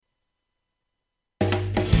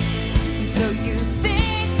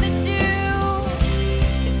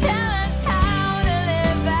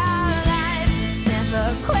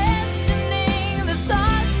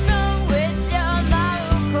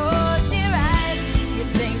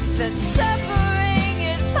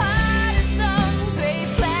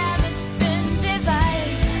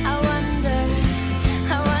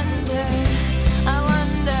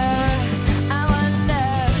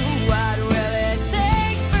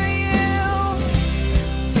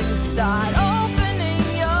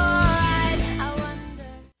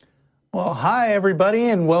hi, everybody,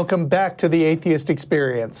 and welcome back to the Atheist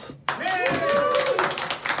Experience.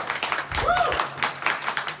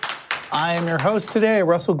 I am your host today,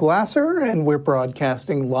 Russell Glasser, and we're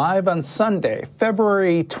broadcasting live on Sunday,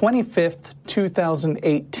 February 25th,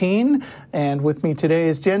 2018. And with me today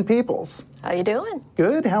is Jen Peeples. How you doing?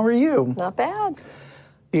 Good. How are you? Not bad.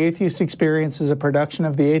 The Atheist Experience is a production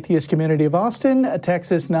of the Atheist Community of Austin, a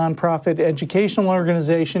Texas nonprofit educational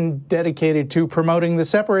organization dedicated to promoting the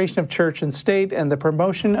separation of church and state and the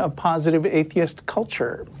promotion of positive atheist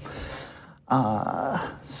culture.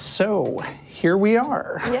 So here we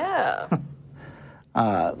are. Yeah.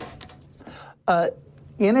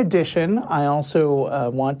 In addition, I also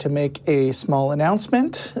want to make a small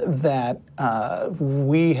announcement that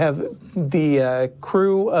we have, the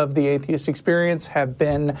crew of the Atheist Experience have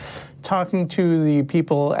been talking to the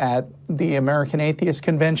people at the American Atheist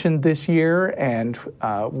Convention this year, and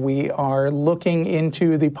we are looking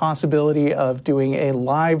into the possibility of doing a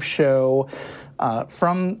live show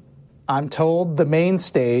from, I'm told, the main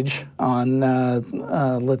stage on,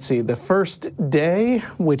 the first day,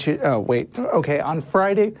 which is, on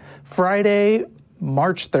Friday,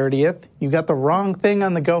 March 30th. You got the wrong thing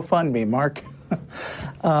on the GoFundMe, Mark.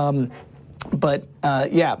 March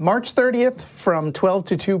 30th from 12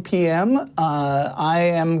 to 2 p.m. I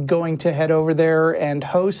am going to head over there and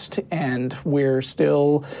host, and we're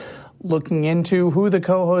still looking into who the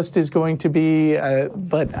co-host is going to be,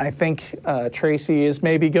 but I think Tracy is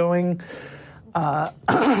maybe going.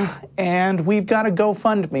 And we've got a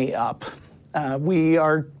GoFundMe up. We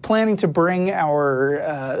are planning to bring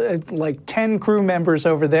our 10 crew members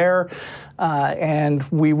over there, and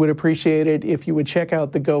we would appreciate it if you would check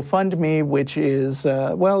out the GoFundMe, which is,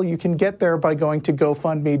 you can get there by going to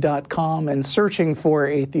GoFundMe.com and searching for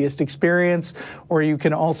Atheist Experience, or you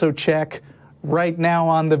can also check right now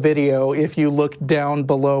on the video. If you look down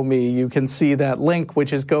below me, you can see that link,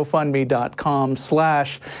 which is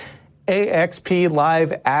GoFundMe.com/AXP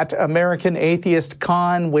Live at American Atheist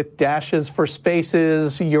Con with dashes for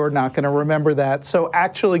spaces. You're not going to remember that. So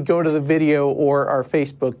actually go to the video or our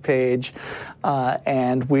Facebook page,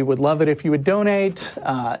 and we would love it if you would donate.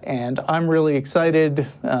 And I'm really excited.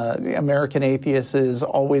 American Atheist is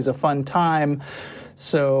always a fun time.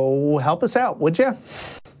 So help us out, would you?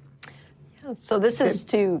 So this is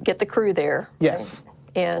to get the crew there. Yes.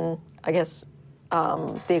 Right? And I guess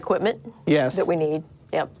the equipment that we need.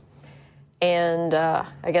 Yep. And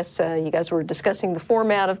I guess you guys were discussing the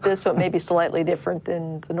format of this, so it may be slightly different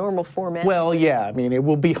than the normal format. Well, yeah. I mean, it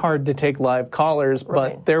will be hard to take live callers,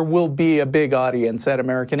 but there will be a big audience at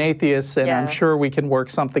American Atheists, and I'm sure we can work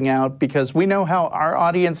something out because we know how our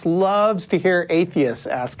audience loves to hear atheists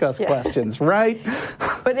ask us questions, right?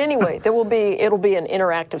 But anyway, it'll be an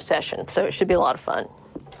interactive session, so it should be a lot of fun.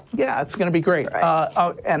 Yeah, it's going to be great.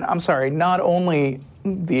 Right. And I'm sorry, not only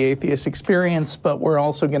the Atheist Experience, but we're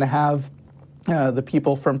also going to have the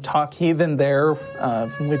people from Talk Heathen there,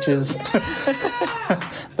 which is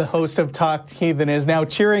the host of Talk Heathen is now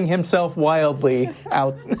cheering himself wildly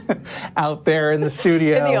out there in the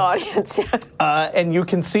studio. In the audience, yeah. And you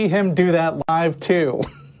can see him do that live, too.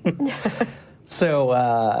 So,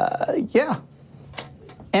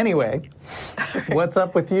 Anyway, what's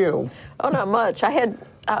up with you? Oh, not much. I had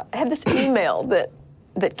this email that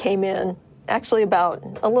came in actually about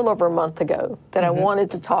a little over a month ago that I wanted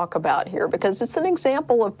to talk about here because it's an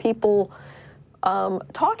example of people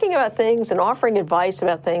talking about things and offering advice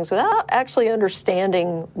about things without actually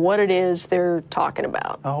understanding what it is they're talking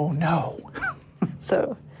about. Oh, no.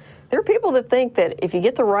 So there are people that think that if you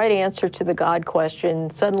get the right answer to the God question,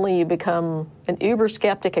 suddenly you become an uber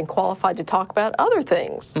skeptic and qualified to talk about other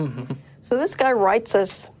things. Mm-hmm. So this guy writes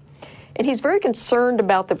us, and he's very concerned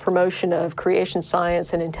about the promotion of creation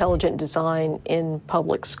science and intelligent design in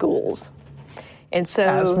public schools. And so,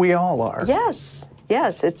 as we all are. Yes,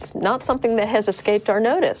 it's not something that has escaped our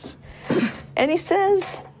notice. And he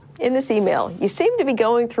says in this email, you seem to be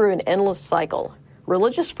going through an endless cycle.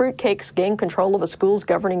 Religious fruitcakes gain control of a school's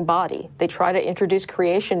governing body. They try to introduce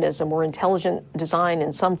creationism or intelligent design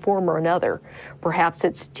in some form or another. Perhaps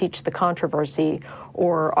it's teach the controversy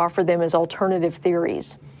or offer them as alternative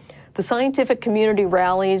theories. The scientific community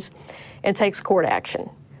rallies and takes court action.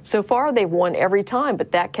 So far, they've won every time,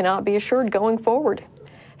 but that cannot be assured going forward.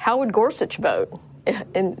 How would Gorsuch vote?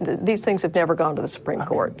 And these things have never gone to the Supreme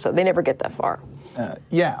Court, so they never get that far.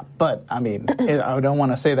 But, I mean, I don't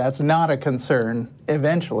want to say that's not a concern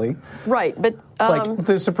eventually. Right, but like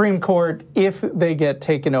the Supreme Court, if they get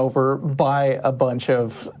taken over by a bunch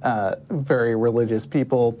of very religious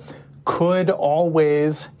people, could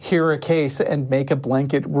always hear a case and make a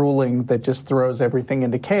blanket ruling that just throws everything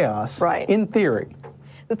into chaos. Right. In theory.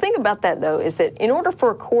 The thing about that, though, is that in order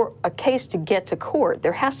for a case to get to court,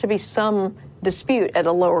 there has to be some dispute at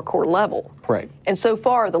a lower court level. Right. And so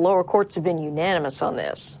far, the lower courts have been unanimous on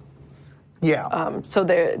this. Yeah. So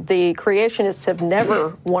the creationists have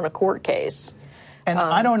never won a court case. And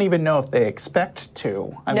I don't even know if they expect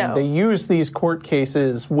to. I mean, they use these court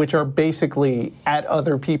cases, which are basically at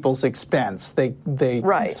other people's expense.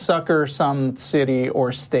 They sucker some city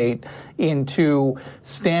or state into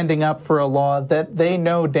standing up for a law that they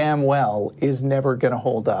know damn well is never going to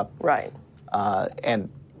hold up. Right.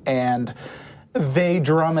 And they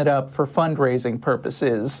drum it up for fundraising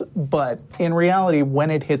purposes, but in reality,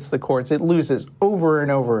 when it hits the courts, it loses over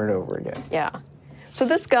and over and over again. Yeah. So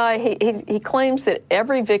this guy, he claims that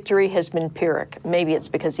every victory has been Pyrrhic. Maybe it's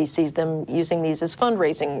because he sees them using these as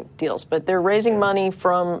fundraising deals, but they're raising money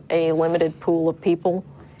from a limited pool of people,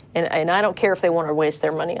 and I don't care if they want to waste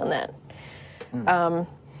their money on that.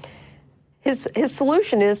 His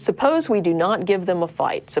solution is, suppose we do not give them a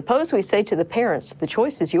fight. Suppose we say to the parents, the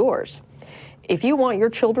choice is yours. If you want your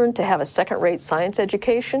children to have a second-rate science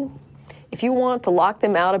education, if you want to lock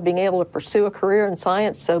them out of being able to pursue a career in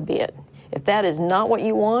science, so be it. If that is not what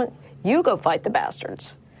you want, you go fight the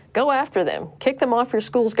bastards. Go after them. Kick them off your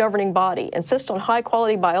school's governing body. Insist on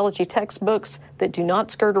high-quality biology textbooks that do not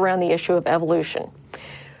skirt around the issue of evolution.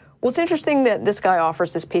 Well, it's interesting that this guy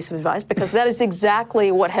offers this piece of advice because that is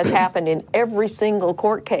exactly what has happened in every single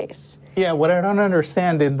court case. Yeah, what I don't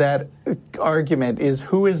understand in that argument is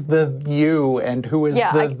who is the you and who is the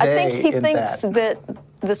they. I think he thinks that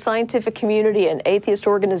the scientific community and atheist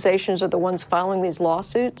organizations are the ones filing these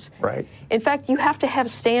lawsuits. Right. In fact, you have to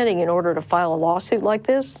have standing in order to file a lawsuit like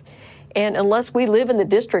this. And unless we live in the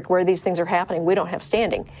district where these things are happening, we don't have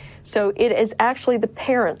standing. So it is actually the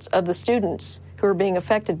parents of the students who are being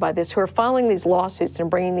affected by this who are filing these lawsuits and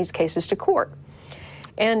bringing these cases to court.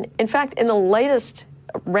 And in fact, in the latest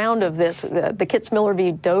round of this, the Kitzmiller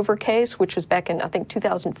v. Dover case, which was back in, I think,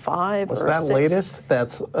 2005 Was or that 6. latest?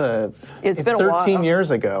 That's it's been 13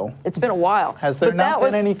 years ago. It's been a while. Has there not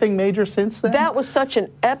been anything major since then? That was such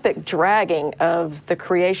an epic dragging of the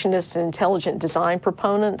creationists and intelligent design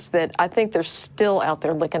proponents that I think they're still out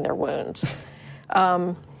there licking their wounds.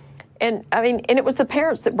 And it was the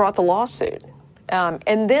parents that brought the lawsuit.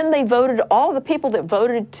 And then they voted, all the people that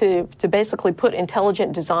voted to basically put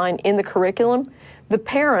intelligent design in the curriculum, the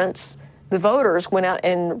parents, the voters, went out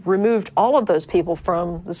and removed all of those people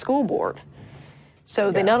from the school board.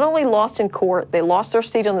 So they not only lost in court, they lost their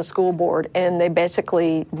seat on the school board, and they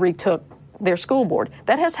basically retook their school board.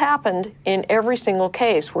 That has happened in every single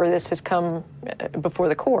case where this has come before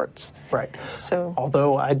the courts. Right. So,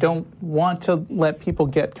 although I don't want to let people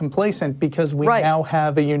get complacent because we now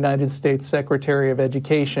have a United States Secretary of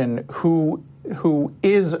Education who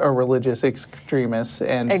is a religious extremist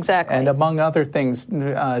and among other things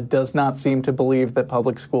does not seem to believe that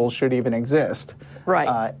public schools should even exist.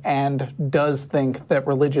 Right. And does think that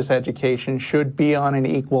religious education should be on an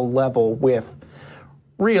equal level with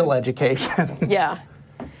real education. Yeah,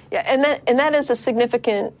 and that is a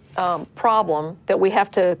significant problem that we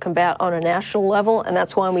have to combat on a national level, and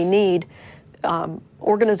that's why we need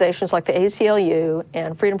organizations like the ACLU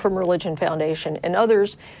and Freedom from Religion Foundation and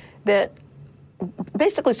others that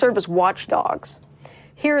basically serve as watchdogs.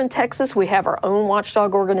 Here in Texas, we have our own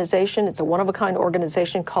watchdog organization. It's a one-of-a-kind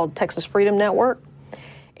organization called Texas Freedom Network.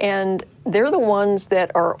 And they're the ones that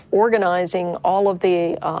are organizing all of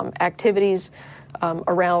the activities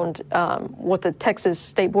around what the Texas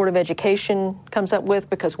State Board of Education comes up with,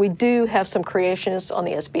 because we do have some creationists on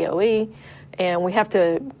the SBOE, and we have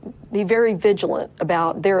to be very vigilant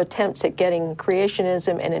about their attempts at getting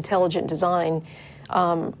creationism and intelligent design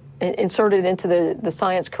inserted into the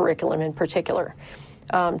science curriculum in particular.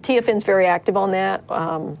 TFN's very active on that.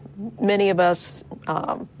 Many of us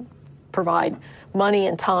provide money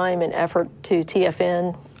and time and effort to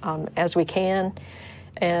TFN as we can.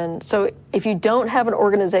 And so if you don't have an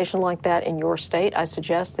organization like that in your state, I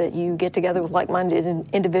suggest that you get together with like-minded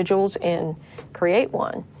individuals and create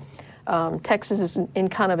one. Texas is in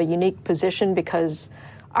kind of a unique position because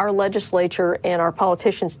our legislature and our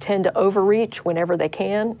politicians tend to overreach whenever they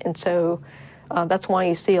can. And so that's why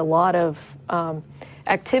you see a lot of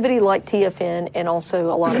activity like TFN and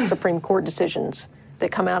also a lot of Supreme Court decisions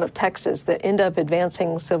that come out of Texas that end up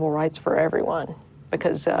advancing civil rights for everyone.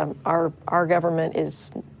 Because our government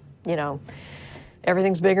is,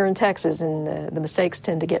 everything's bigger in Texas, and the mistakes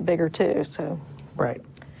tend to get bigger too. So, right.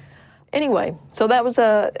 Anyway, so that was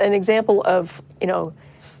an example of,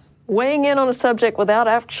 weighing in on a subject without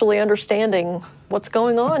actually understanding what's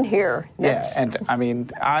going on here. And I mean,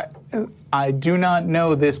 I do not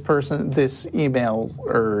know this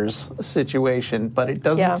emailer's situation, but it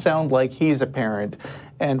doesn't sound like he's a parent.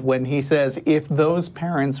 And when he says, if those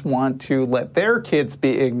parents want to let their kids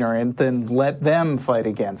be ignorant, then let them fight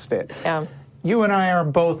against it. Yeah. You and I are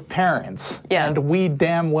both parents, and we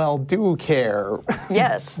damn well do care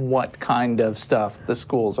what kind of stuff the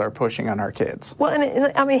schools are pushing on our kids. Well,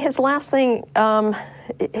 and I mean, his last thing,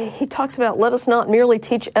 he talks about, let us not merely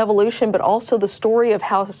teach evolution, but also the story of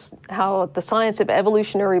how the science of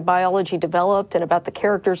evolutionary biology developed and about the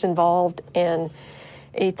characters involved. And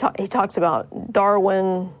he talks about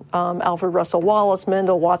Darwin, Alfred Russel Wallace,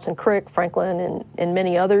 Mendel, Watson Crick, Franklin, and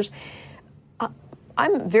many others.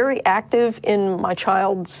 I'm very active in my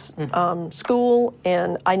child's school,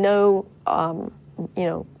 and I know,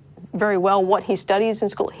 very well what he studies in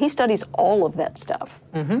school. He studies all of that stuff.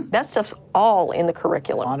 Mm-hmm. That stuff's all in the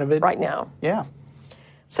curriculum right now. Yeah.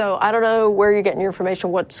 So I don't know where you're getting your information,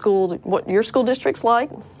 what your school district's like,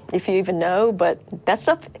 if you even know, but that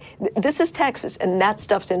stuff, this is Texas, and that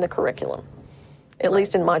stuff's in the curriculum, at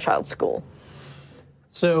least in my child's school.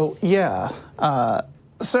 So,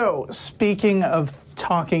 so speaking of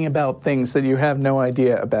talking about things that you have no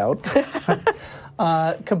idea about,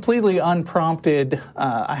 completely unprompted,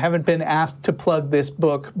 I haven't been asked to plug this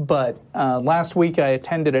book, but last week I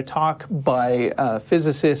attended a talk by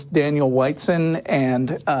physicist Daniel Whiteson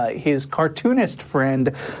and his cartoonist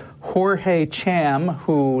friend Jorge Cham,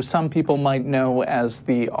 who some people might know as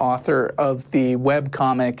the author of the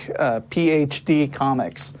webcomic PhD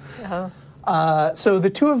Comics. Uh-huh. So the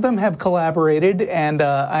two of them have collaborated, and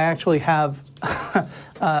I actually have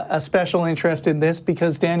a special interest in this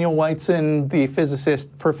because Daniel Whiteson, the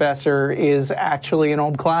physicist professor, is actually an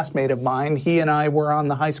old classmate of mine. He and I were on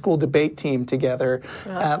the high school debate team together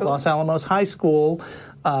at Los Alamos High School,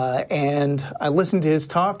 and I listened to his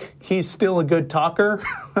talk. He's still a good talker.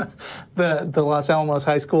 The Los Alamos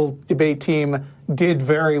High School debate team did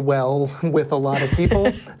very well with a lot of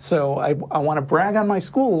people. So I want to brag on my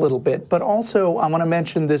school a little bit, but also I want to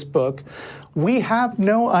mention this book, We Have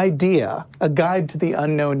No Idea, A Guide to the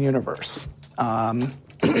Unknown Universe.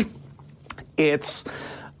 It's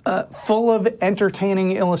full of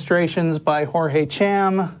entertaining illustrations by Jorge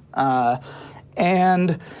Cham,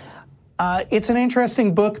 and it's an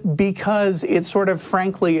interesting book because it sort of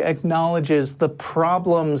frankly acknowledges the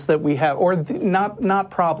problems that we have, or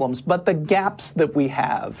not problems, but the gaps that we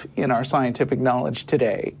have in our scientific knowledge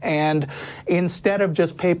today. And instead of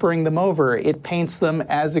just papering them over, it paints them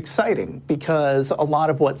as exciting, because a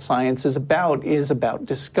lot of what science is about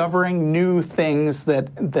discovering new things that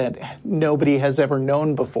nobody has ever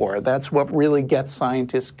known before. That's what really gets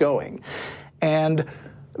scientists going. And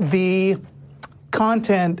the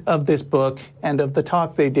content of this book and of the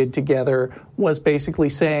talk they did together was basically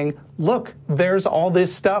saying, look, there's all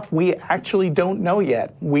this stuff we actually don't know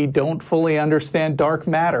yet. We don't fully understand dark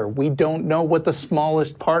matter. We don't know what the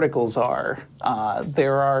smallest particles are.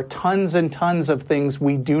 There are tons and tons of things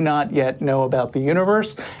we do not yet know about the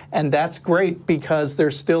universe, and that's great because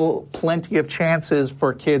there's still plenty of chances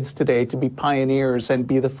for kids today to be pioneers and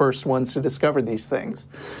be the first ones to discover these things.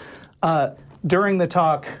 During the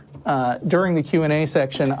talk, during the Q&A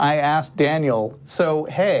section, I asked Daniel, so,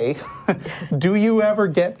 hey, do you ever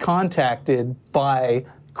get contacted by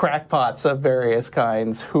crackpots of various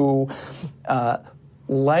kinds who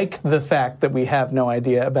like the fact that we have no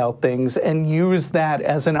idea about things and use that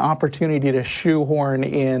as an opportunity to shoehorn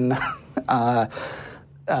in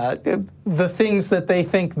the things that they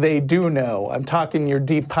think they do know? I'm talking your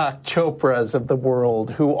Deepak Chopras of the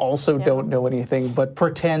world who also don't know anything but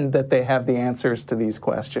pretend that they have the answers to these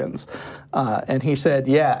questions. And he said,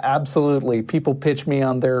 yeah, absolutely. People pitch me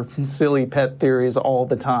on their silly pet theories all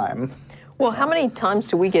the time. Well, how many times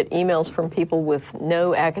do we get emails from people with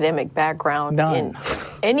no academic background in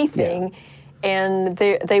anything, and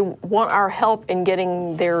they want our help in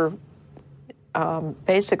getting their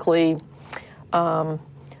basically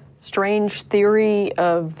strange theory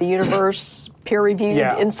of the universe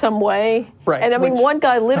peer-reviewed in some way? Right. And I mean, one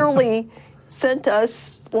guy literally sent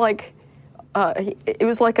us it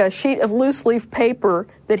was like a sheet of loose leaf paper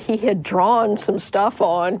that he had drawn some stuff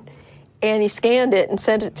on, and he scanned it and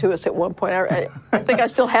sent it to us at one point. I think I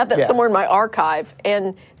still have that somewhere in my archive,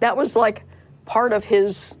 and that was like part of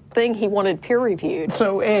his thing he wanted peer-reviewed.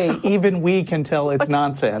 So A, even we can tell it's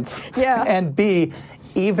nonsense. Yeah. And B,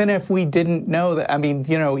 even if we didn't know that, I mean,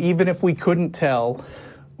 even if we couldn't tell,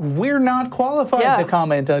 we're not qualified to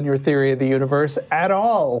comment on your theory of the universe at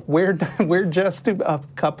all. We're just a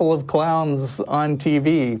couple of clowns on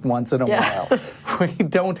TV once in a while. We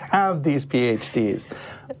don't have these PhDs.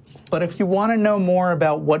 But if you want to know more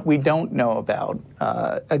about what we don't know about,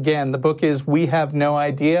 again, the book is We Have No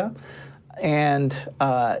Idea. And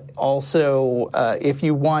also, if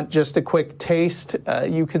you want just a quick taste,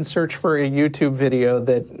 you can search for a YouTube video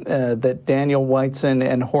that Daniel Whiteson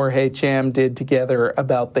and Jorge Cham did together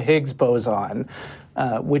about the Higgs boson,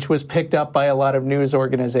 which was picked up by a lot of news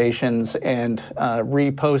organizations and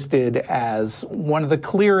reposted as one of the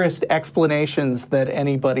clearest explanations that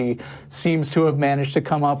anybody seems to have managed to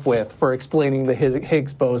come up with for explaining the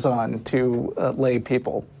Higgs boson to lay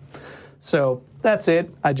people. So that's it.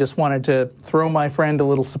 I just wanted to throw my friend a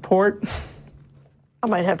little support. I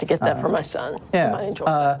might have to get that for my son. Yeah. I might enjoy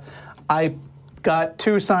that. I got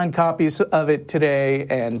 2 signed copies of it today,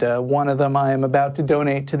 and one of them I am about to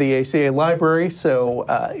donate to the ACA library. So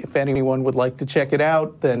if anyone would like to check it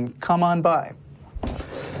out, then come on by.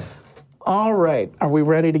 All right. Are we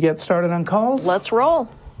ready to get started on calls? Let's roll.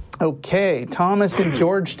 Okay. Thomas in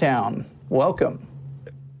Georgetown, welcome.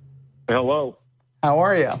 Hello. How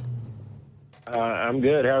are you? I'm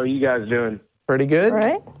good. How are you guys doing? Pretty good. All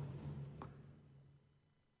right.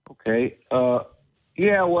 Okay.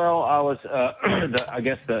 Yeah, well, I was, I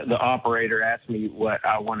guess the operator asked me what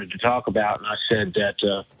I wanted to talk about, and I said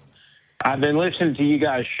that I've been listening to you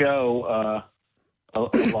guys' show a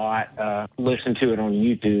lot, listen to it on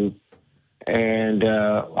YouTube, and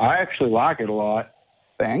I actually like it a lot.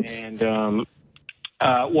 Thanks. And, well,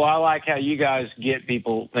 I like how you guys get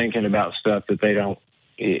people thinking about stuff that they don't,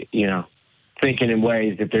 thinking in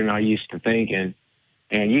ways that they're not used to thinking.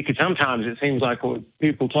 And you could sometimes, it seems like when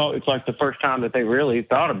people talk, it's like the first time that they really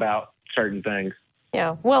thought about certain things.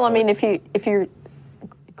 Yeah. Well, I mean, if you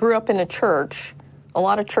grew up in a church, a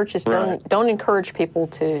lot of churches don't encourage people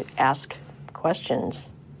to ask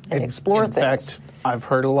questions and explore things. In fact, I've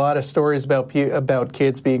heard a lot of stories about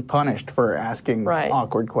kids being punished for asking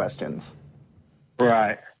awkward questions.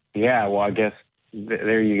 Right. Yeah. Well, I guess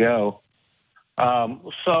there you go.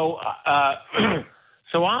 So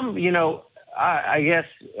I'm, I guess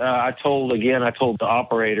I told the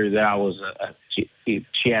operator that I was,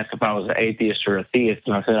 she asked if I was an atheist or a theist,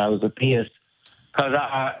 and I said I was a theist because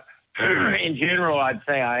in general, I'd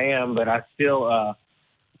say I am, but I still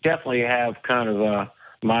definitely have kind of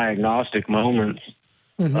my agnostic moments.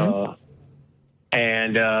 Mm-hmm.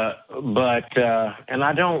 And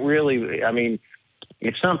I don't really, I mean,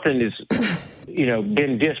 if something is,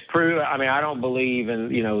 been disproven, I mean, I don't believe in,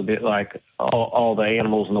 that like all the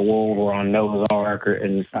animals in the world were on Noah's Ark.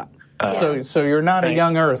 So you're not a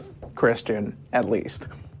young Earth Christian, at least.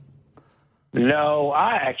 No,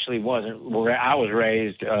 I actually wasn't. I was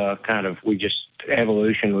raised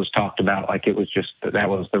evolution was talked about like it was just, that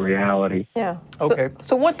was the reality. Yeah. Okay.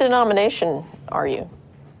 So what denomination are you?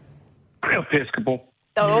 Episcopal.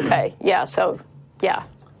 Oh, okay. Yeah. So, yeah.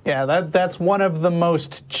 Yeah, that's one of the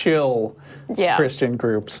most chill Christian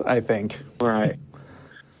groups, I think. Right.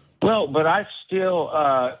 Well, but I still,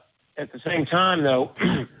 at the same time, though,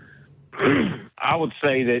 I would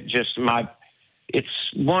say that it's just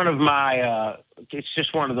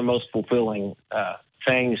one of the most fulfilling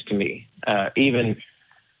things to me. Even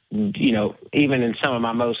in some of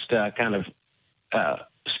my most kind of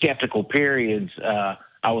skeptical periods,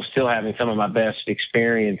 I was still having some of my best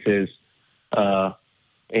experiences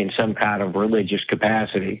in some kind of religious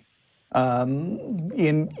capacity.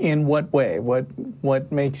 In what way?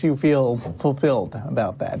 What makes you feel fulfilled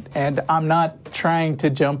about that? And I'm not trying to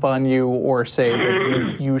jump on you or say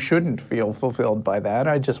that you shouldn't feel fulfilled by that.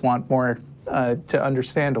 I just want more to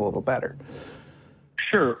understand a little better.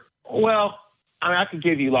 Sure. Well, I mean, I could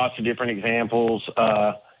give you lots of different examples.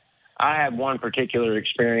 I had one particular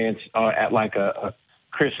experience at like a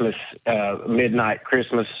Christmas, midnight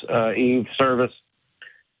Christmas Eve service.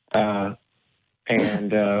 I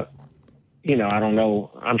don't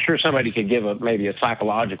know. I'm sure somebody could give maybe a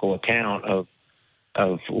psychological account of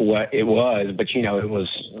what it was, but it was,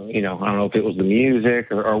 I don't know if it was the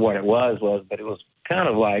music or what it was, but it was kind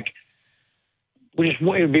of like, it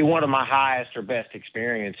would be one of my highest or best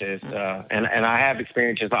experiences. And I have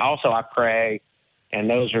experiences, but also I pray, and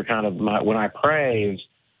those are kind of when I pray,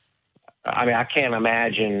 I mean, I can't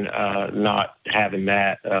imagine not having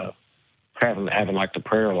that, having like the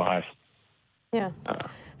prayer life. Yeah.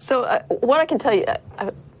 So what I can tell you,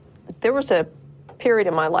 there was a period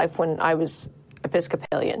in my life when I was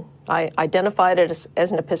Episcopalian. I identified it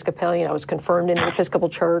as an Episcopalian. I was confirmed in the Episcopal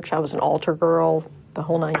Church. I was an altar girl, the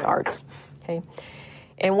whole 9 yards. Okay.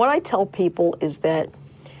 And what I tell people is that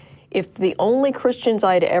if the only Christians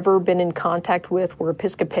I'd ever been in contact with were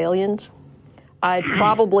Episcopalians, I'd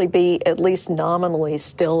probably be at least nominally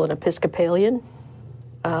still an Episcopalian.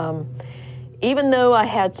 Even though I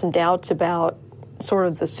had some doubts about sort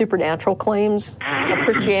of the supernatural claims of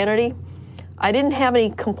Christianity, I didn't have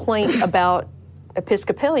any complaint about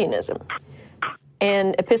Episcopalianism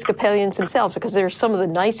and Episcopalians themselves, because they're some of the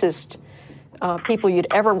nicest people you'd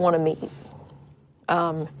ever want to meet.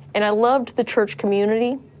 And I loved the church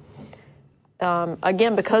community,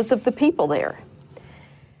 again, because of the people there.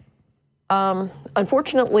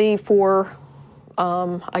 Unfortunately for,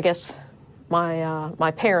 I guess,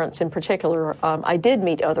 my parents in particular, I did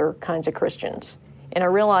meet other kinds of Christians. And I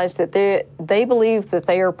realized that they believe that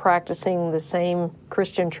they are practicing the same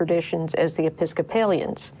Christian traditions as the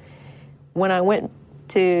Episcopalians. When I went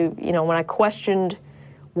to, when I questioned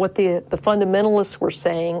what the fundamentalists were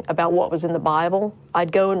saying about what was in the Bible,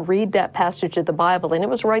 I'd go and read that passage of the Bible, and it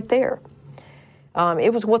was right there.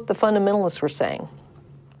 It was what the fundamentalists were saying.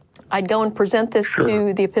 I'd go and present this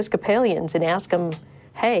to the Episcopalians and ask them,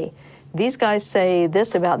 hey, these guys say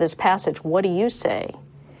this about this passage. What do you say?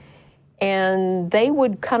 And they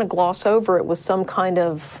would kind of gloss over it with some kind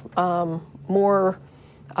of more,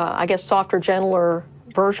 softer, gentler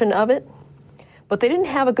version of it. But they didn't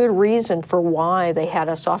have a good reason for why they had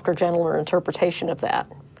a softer, gentler interpretation of that.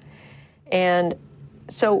 And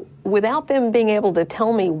so without them being able to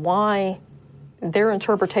tell me why their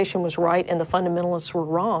interpretation was right and the fundamentalists were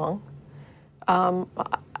wrong,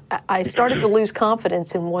 I started to lose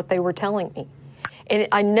confidence in what they were telling me. And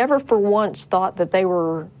I never for once thought that they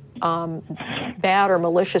were bad or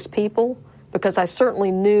malicious people, because I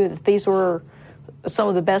certainly knew that these were some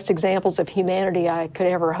of the best examples of humanity I could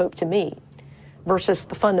ever hope to meet, versus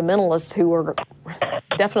the fundamentalists, who were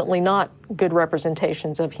definitely not good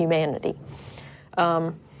representations of humanity.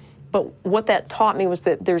 But what that taught me was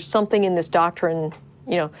that there's something in this doctrine,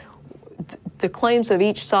 the claims of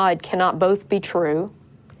each side cannot both be true,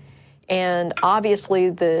 and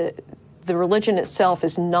obviously the religion itself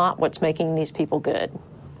is not what's making these people good.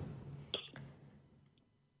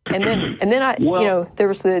 And then I, there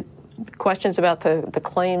was the questions about the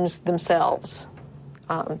claims themselves,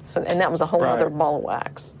 and that was a whole other ball of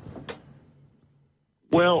wax.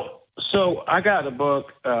 Well, so I got a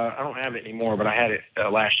book. I don't have it anymore, but I had it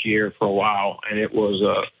last year for a while, and it was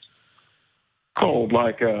called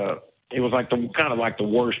it was like the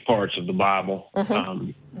worst parts of the Bible.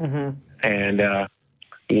 And I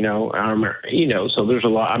remember, so there's a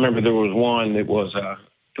lot. I remember there was one that was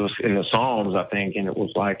it was in the Psalms, I think, and it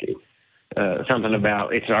was like something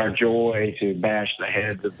about it's our joy to bash the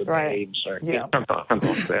heads of the babes, or something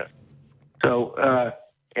like that. So,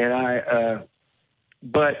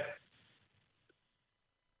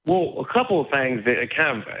 a couple of things that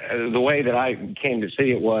kind of the way that I came to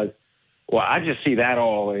see it was, well, I just see that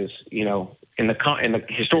all as, in the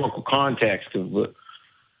historical context of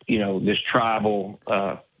this tribal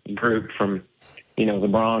group from, the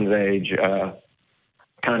Bronze Age,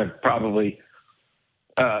 kind of probably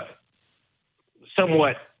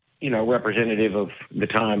somewhat, representative of the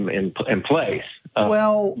time and place.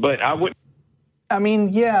 But I would. I mean,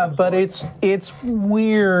 yeah, but it's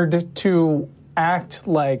weird to act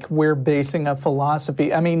like we're basing a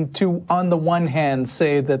philosophy. I mean, to, on the one hand,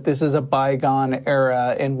 say that this is a bygone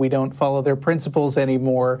era and we don't follow their principles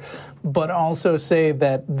anymore, but also say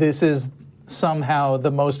that this is somehow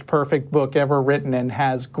the most perfect book ever written and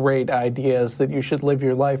has great ideas that you should live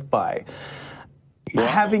your life by. Well,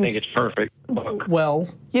 I think it's perfect book. Well,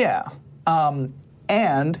 yeah.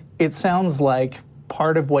 And it sounds like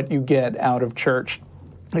part of what you get out of church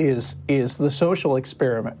is the social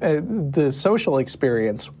experience,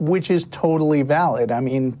 which is totally valid. I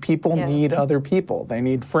mean, people need other people. They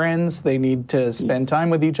need friends. They need to spend time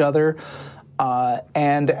with each other.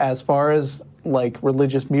 And as far as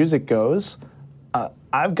religious music goes,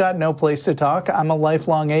 I've got no place to talk. I'm a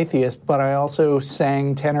lifelong atheist, but I also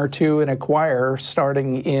sang tenor 2 in a choir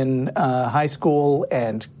starting in high school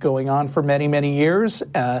and going on for many, many years.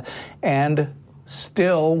 And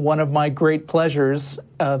still, one of my great pleasures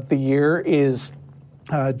of the year is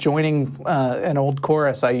joining an old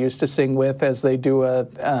chorus I used to sing with as they do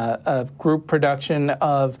a group production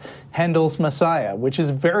of Handel's Messiah, which is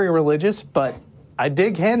very religious, but I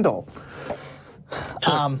dig Handel.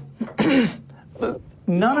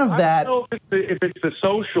 None of that. I don't know if it's the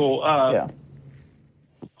social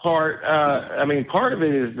part. I mean, part of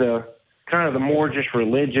it is the kind of the more just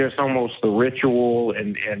religious, almost the ritual,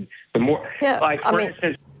 and the more for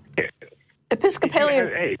instance,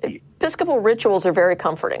 Episcopal rituals are very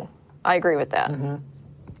comforting. I agree with that. Mm-hmm.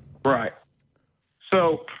 Right.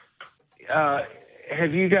 So,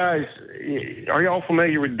 have you guys, are y'all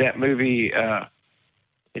familiar with that movie?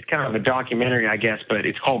 It's kind of a documentary, I guess, but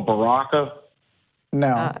it's called Baraka.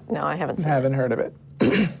 No. No, I haven't seen it. Haven't heard of it.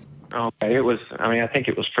 Okay, it was, I think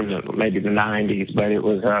it was from maybe the 90s, but it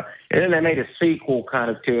was, and then they made a sequel kind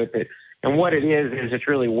of to it. And what it is it's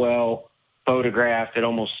really well photographed. It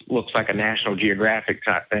almost looks like a National Geographic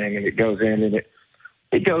type thing, and it goes in and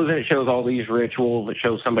it shows all these rituals. It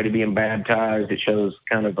shows somebody being baptized. It shows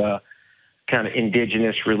kind of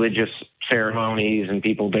indigenous religious ceremonies and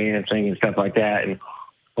people dancing and stuff like that. And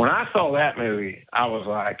when I saw that movie, I was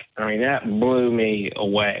like, that blew me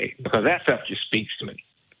away because that stuff just speaks to me.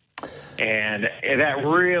 And that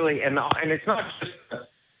really, and it's not just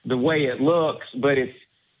the way it looks, but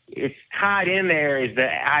it's tied in there is the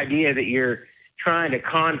idea that you're trying to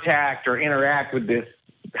contact or interact with this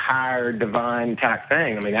higher divine type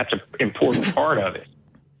thing. That's an important part of it.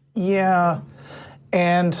 Yeah.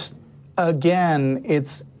 And again,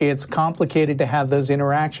 it's complicated to have those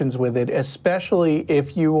interactions with it, especially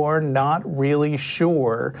if you are not really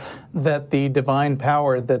sure that the divine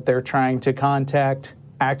power that they're trying to contact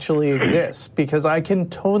actually exists. Because I can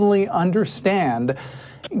totally understand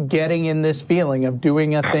getting in this feeling of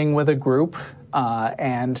doing a thing with a group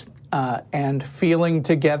and feeling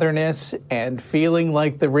togetherness and feeling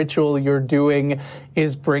like the ritual you're doing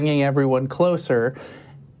is bringing everyone closer.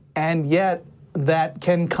 And yet that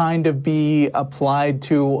can kind of be applied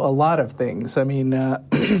to a lot of things. I'm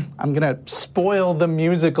going to spoil the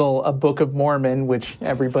musical A Book of Mormon, which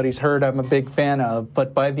everybody's heard I'm a big fan of,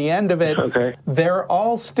 but by the end of it, okay, they're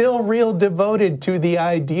all still real devoted to the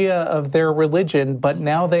idea of their religion, but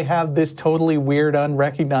now they have this totally weird,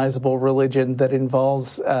 unrecognizable religion that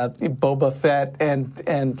involves Boba Fett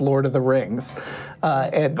and Lord of the Rings.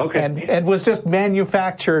 And was just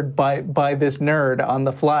manufactured by this nerd on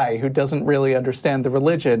the fly who doesn't really understand the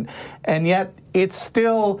religion. And yet it's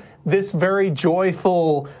still this very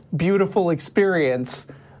joyful, beautiful experience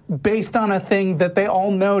based on a thing that they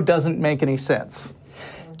all know doesn't make any sense.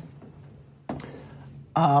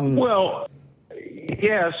 Well,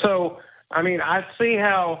 yeah, so, I see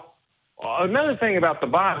how, another thing about the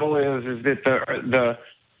Bible is that the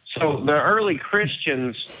early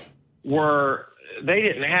Christians they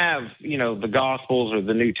didn't have, the Gospels or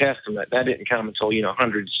the New Testament. That didn't come until,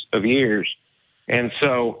 hundreds of years. And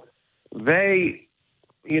so they,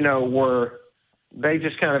 they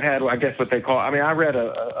just kind of had, I guess, what they call, I read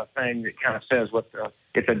a thing that kind of says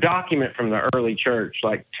it's a document from the early church,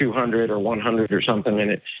 like 200 or 100 or something,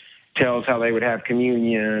 and it tells how they would have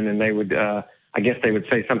communion, and they would, I guess they would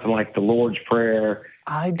say something like the Lord's Prayer.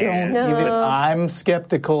 I'm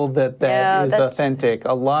skeptical that is authentic.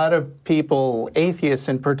 A lot of people, atheists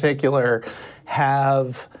in particular,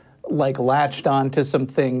 have latched on to some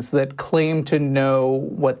things that claim to know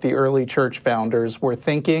what the early church founders were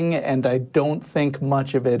thinking, and I don't think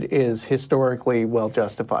much of it is historically well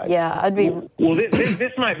justified. Yeah, I'd be. Well,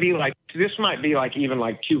 this might be like even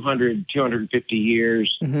like 200, 250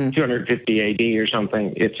 years, 250 AD or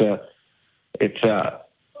something.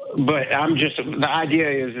 But the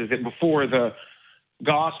idea is that before the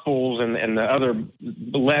Gospels and the other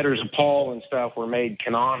letters of Paul and stuff were made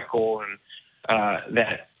canonical, and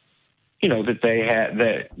that they had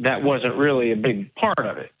that wasn't really a big part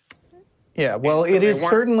of it. Yeah, well, it is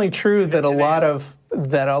certainly true that a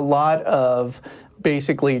lot of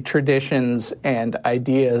basically traditions and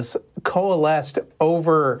ideas coalesced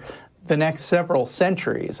over the next several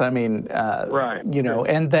centuries. Right.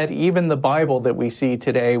 And that even the Bible that we see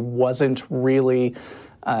today wasn't really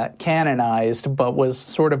canonized, but was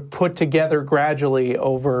sort of put together gradually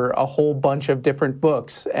over a whole bunch of different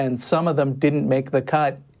books, and some of them didn't make the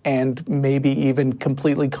cut and maybe even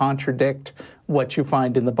completely contradict what you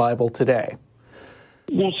find in the Bible today.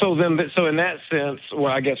 Well, so in that sense,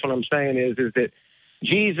 I guess what I'm saying is that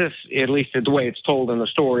Jesus, at least the way it's told in the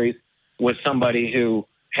stories, was somebody who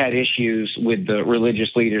had issues with the religious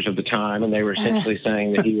leaders of the time, and they were essentially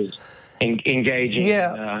saying that he was engaging.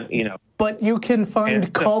 Yeah, But you can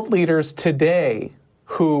find cult leaders today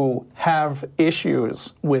who have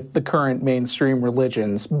issues with the current mainstream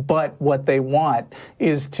religions, but what they want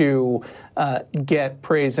is to get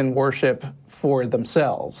praise and worship for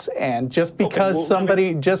themselves. And just because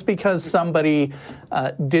somebody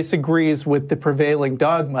disagrees with the prevailing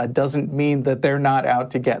dogma doesn't mean that they're not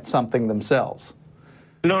out to get something themselves.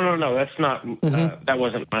 No, that's not. That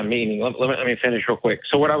wasn't my meaning. Let me finish real quick.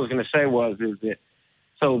 So what I was going to say is that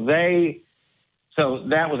so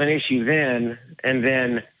that was an issue then,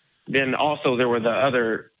 and then also there were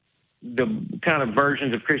the kind of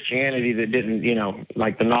versions of Christianity that didn't,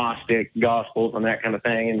 like the Gnostic Gospels and that kind of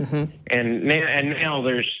thing, and now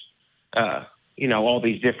there's all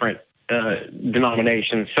these different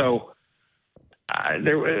denominations. So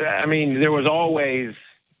there was always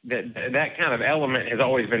that kind of element has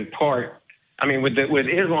always been part. I mean, with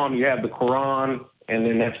Islam, you have the Quran, and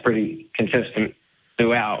then that's pretty consistent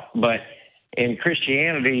throughout. But in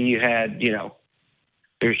Christianity, you had,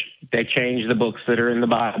 they changed the books that are in the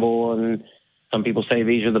Bible, and some people say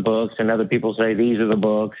these are the books, and other people say these are the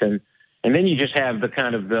books, and then you just have the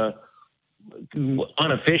kind of the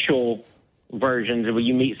unofficial versions where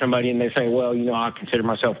you meet somebody and they say, well, I consider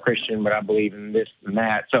myself Christian, but I believe in this and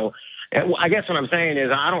that. So I guess what I'm saying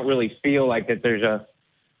is I don't really feel like that there's a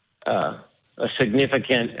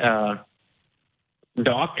significant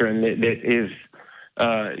doctrine that is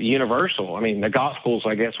universal. I mean, the Gospels,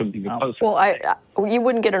 I guess, would be the closest. Well, you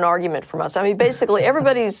wouldn't get an argument from us. I mean, basically,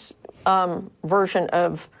 everybody's version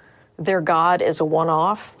of their God is a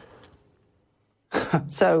one-off.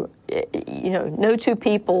 So, no two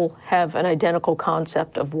people have an identical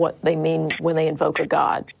concept of what they mean when they invoke a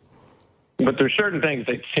God. But there's certain things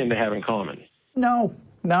they tend to have in common. No,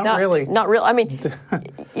 not really. Not really. I mean,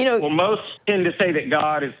 Well, most tend to say that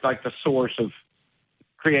God is like the source of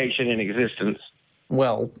creation and existence.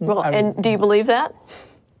 Well, and do you believe that?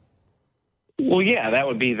 Well, yeah, that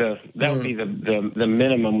would be the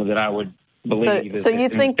minimum that I would believe. So you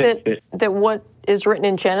think that what is written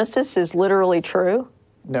in Genesis is literally true?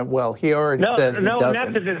 No, well, he already said he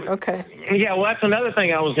doesn't. Okay. Yeah, well, that's another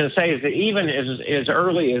thing I was going to say is that even as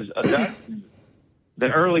early as Augustine, the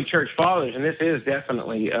early church fathers, and this is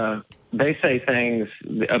definitely, they say things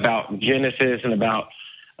about Genesis and about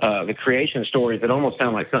the creation stories that almost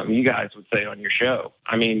sound like something you guys would say on your show.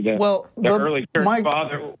 I mean, the early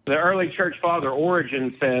church father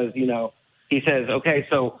Origen says, he says, okay,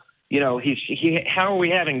 so how are we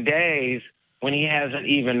having days when he hasn't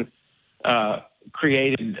even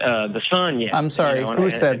created the sun yet? I'm sorry, who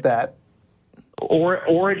said that?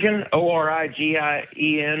 Origen,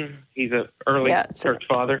 Origien. He's an early church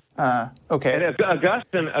father. Okay. And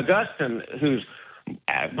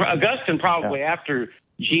Augustine probably after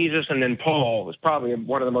Jesus and then Paul was probably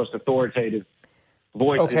one of the most authoritative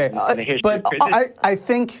voices in the history. But I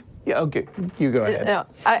think. Yeah, okay, you go ahead. No,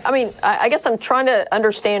 I guess I'm trying to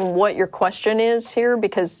understand what your question is here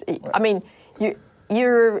because I mean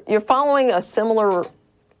you're following a similar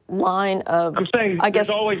line of. I'm saying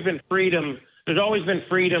there's always been freedom. There's always been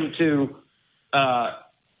freedom to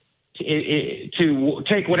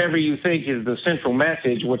take whatever you think is the central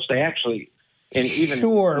message, which they actually.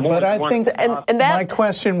 But I think my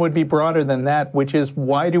question would be broader than that, which is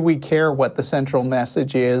why do we care what the central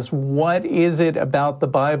message is? What is it about the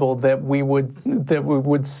Bible that we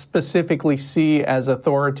would specifically see as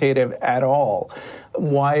authoritative at all?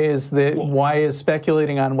 Why is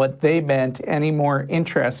speculating on what they meant any more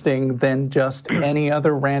interesting than just any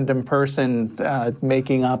other random person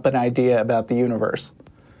making up an idea about the universe?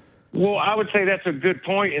 Well, I would say that's a good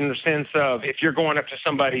point in the sense of if you're going up to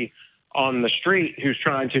somebody on the street who's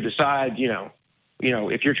trying to decide, if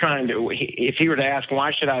he were to ask,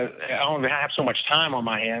 why should I only have so much time on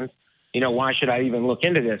my hands? Why should I even look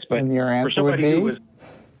into this? But and your answer for somebody would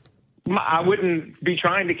be? I wouldn't be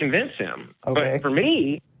trying to convince him. Okay. But for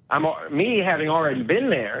me, having already been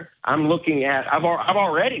there, I've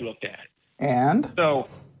already looked at it. And? So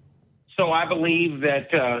I believe that,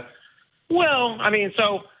 so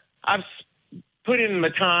I've put in the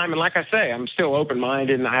time, and like I say, I'm still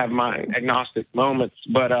open-minded, and I have my agnostic moments.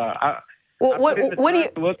 But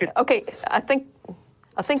Okay, I think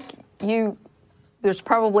there's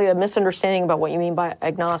probably a misunderstanding about what you mean by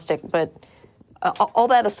agnostic. But all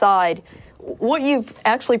that aside, what you've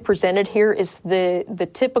actually presented here is the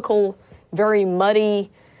typical, very muddy,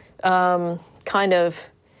 kind of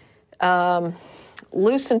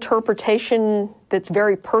loose interpretation that's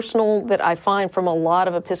very personal that I find from a lot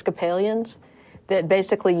of Episcopalians. That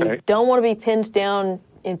basically you don't want to be pinned down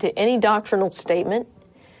into any doctrinal statement.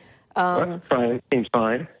 That's fine. Seems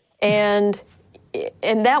fine. And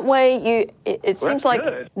that way, it seems like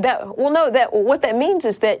good. that. Well, no, what that means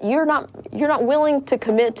is that you're not willing to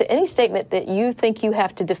commit to any statement that you think you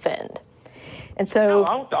have to defend. And so,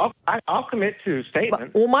 I'll commit to a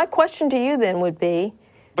statement. Well, my question to you then would be,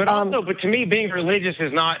 but to me, being religious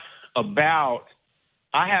is not about.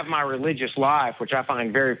 I have my religious life, which I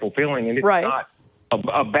find very fulfilling, and it's not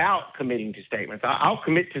about committing to statements. I'll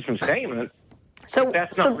commit to some statements. So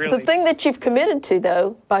the thing that you've committed to,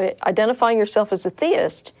 though, by identifying yourself as a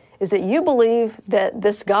theist, is that you believe that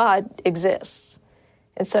this God exists.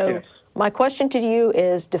 And so my question to you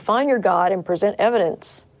is define your God and present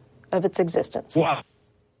evidence of its existence. Well,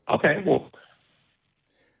 okay. Well,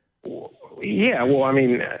 yeah. Well, I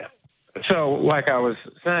mean, So, like I was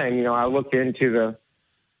saying, I looked into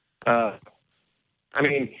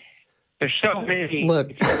there's so many.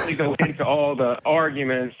 Look. If you really go into all the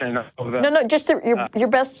arguments and all the... No, just your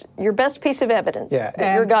best piece of evidence that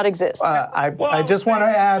your God exists. I just want to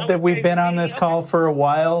add that we've been on this call for a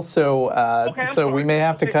while, so we may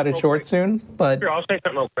have to cut it short soon. But sure, I'll say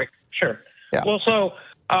something real quick. Sure. Yeah. Well, so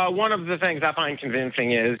one of the things I find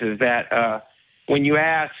convincing is that when you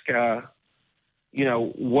ask,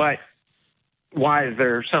 why is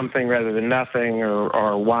there something rather than nothing,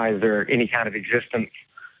 or why is there any kind of existence?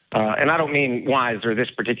 And I don't mean why is there this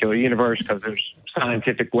particular universe, because there's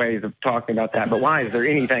scientific ways of talking about that, but why is there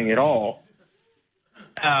anything at all?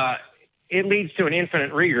 It leads to an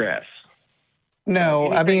infinite regress.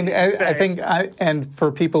 no, I mean, I think, and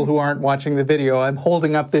for people who aren't watching the video, I'm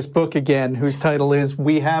holding up this book again, whose title is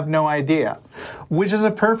 "We Have No Idea," which is a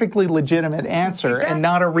perfectly legitimate answer and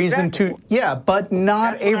not a reason to, but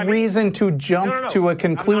not a reason to jump to a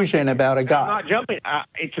conclusion about a God. I'm not jumping.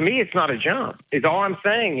 To me, it's not a jump. It's all I'm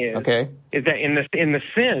saying is that in the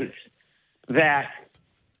sense that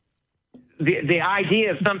the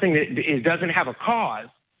idea of something that doesn't have a cause.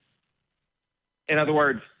 In other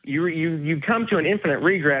words, you come to an infinite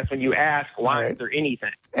regress when you ask, why is there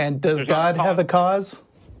anything? And does God have a cause?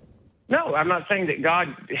 No, I'm not saying that God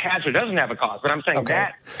has or doesn't have a cause, but I'm saying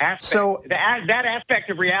that aspect, that aspect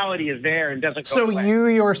of reality is there and doesn't go away. So you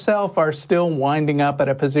yourself are still winding up at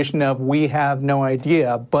a position of we have no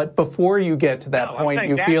idea, but before you get to that point,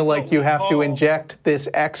 you feel like you have to inject this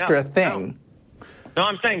extra thing. No,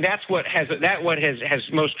 I'm saying that's what has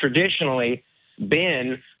most traditionally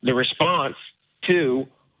been the response to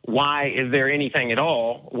why is there anything at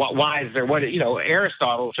all? Why is there what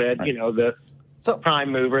Aristotle said? The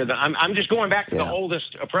prime mover. I'm just going back to the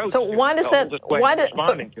oldest approach. So why does that?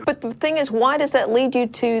 But the thing is, why does that lead you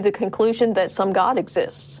to the conclusion that some God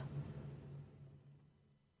exists?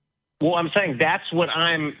 Well, I'm saying that's what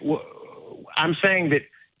I'm saying that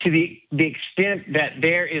to the extent that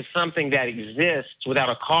there is something that exists without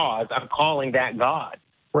a cause, I'm calling that God.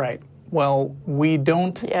 Right. Well, we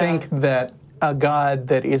don't think that a God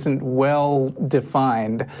that isn't well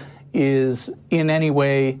defined is in any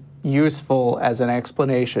way useful as an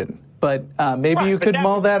explanation. But maybe you could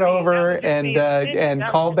mull that over and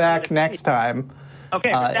call back next time,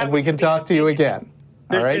 and we can talk to you again.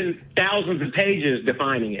 All right? There's been thousands of pages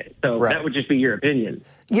defining it, so that would just be your opinion.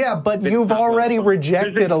 Yeah, but you've already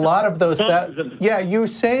rejected a lot of those. You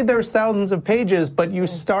say there's thousands of pages, but you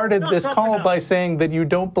started this call by saying that you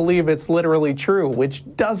don't believe it's literally true, which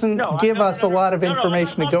doesn't give us a lot of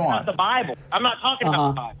information to go on. The Bible. I'm not talking about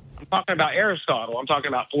the Bible. I'm talking about Aristotle. I'm talking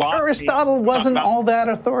about philosophy. Aristotle wasn't all that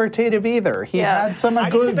authoritative either. He had some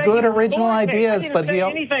good original ideas, but he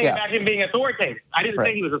didn't say anything about him being authoritative. I didn't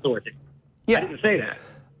say he was authoritative. Yeah. I didn't say that.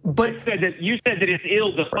 But you said that it's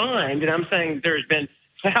ill-defined, and I'm saying there's been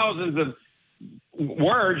thousands of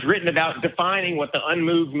words written about defining what the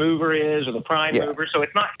unmoved mover is or the prime mover, so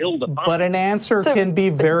it's not ill-defined. But an answer can be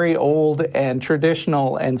very old and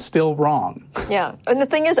traditional and still wrong. Yeah, and the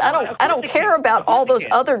thing is, I don't care about all those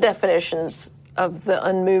other definitions of the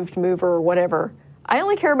unmoved mover or whatever. I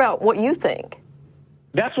only care about what you think.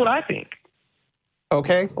 That's what I think.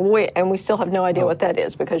 Okay. We still have no idea what that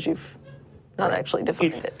is because you've not actually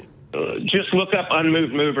defined it. Just look up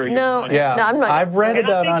unmoved mover. No, I'm not. I've read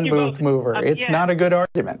about unmoved mover. It's not a good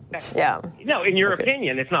argument. Yeah. No, in your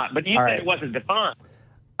opinion, it's not. But you said it wasn't defined.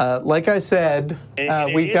 Like I said,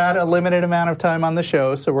 we got a limited amount of time on the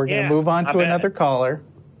show, so we're going to move on to another caller.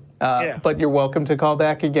 But you're welcome to call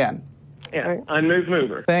back again. Yeah, right. Unmoved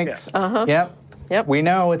mover. Thanks. Yeah. Yep. We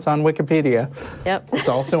know it's on Wikipedia. Yep. It's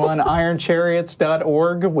also on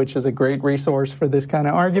ironchariots.org, which is a great resource for this kind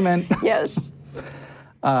of argument. Yes.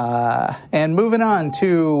 And moving on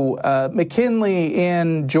to McKinley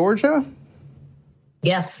in Georgia.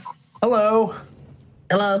 Yes. Hello.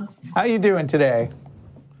 Hello. How you doing today?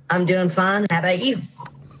 I'm doing fine. How about you?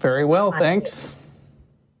 Very well, thanks.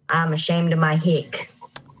 I'm ashamed of my hick.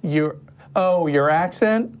 Your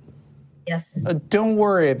accent? Yes. Don't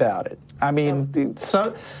worry about it. I mean, it's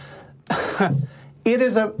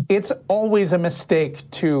always a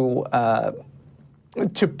mistake to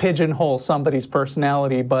pigeonhole somebody's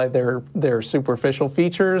personality by their superficial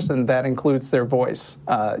features, and that includes their voice.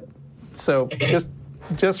 So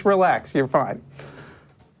just relax. You're fine.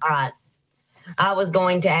 All right. I was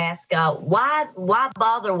going to ask, why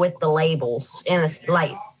bother with the labels in a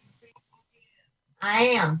slate? I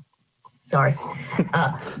am. Sorry.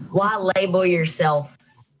 Why label yourself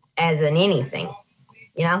as an anything?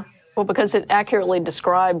 Well, because it accurately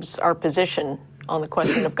describes our position on the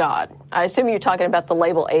question of God. I assume you're talking about the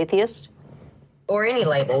label atheist? or any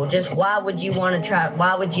label. Just why would you want to try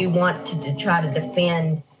to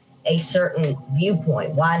defend a certain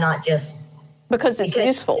viewpoint? Why not just because it's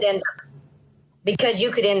useful? Because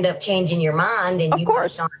you could end up changing your mind, and of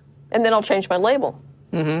course, and then I'll change my label.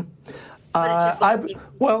 Mm-hmm.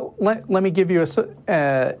 Let me give you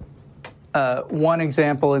one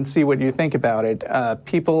example and see what you think about it.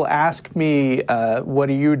 People ask me, what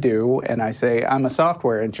do you do? And I say, I'm a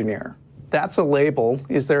software engineer. That's a label.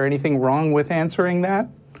 Is there anything wrong with answering that?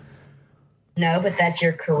 No, but that's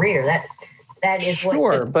your career. That is what.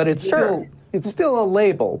 Sure, but it's still a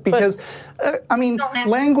label because,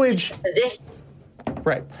 language.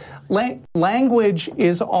 Right. Language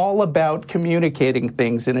is all about communicating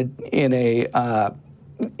things in an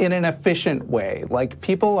efficient way. Like,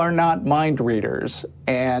 people are not mind readers,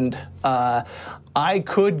 and I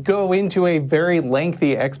could go into a very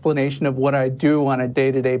lengthy explanation of what I do on a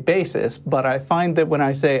day-to-day basis, but I find that when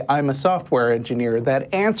I say I'm a software engineer,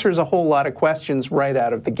 that answers a whole lot of questions right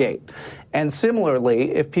out of the gate. And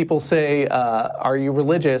similarly, if people say, are you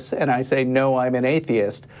religious? And I say, no, I'm an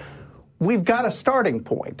atheist, we've got a starting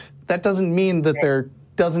point. That doesn't mean that there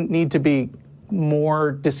doesn't need to be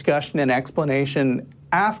more discussion and explanation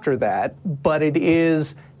after that, but it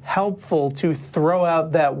is helpful to throw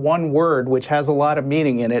out that one word which has a lot of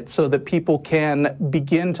meaning in it so that people can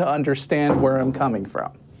begin to understand where I'm coming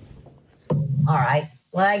from. All right.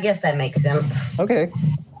 Well, I guess that makes sense. Okay.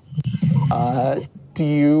 Do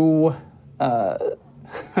you...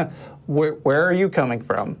 where are you coming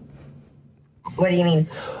from? What do you mean?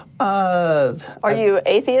 Are you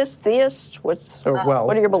atheist, theist? What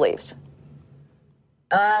are your beliefs?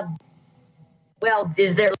 Well,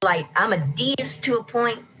 is there I'm a deist to a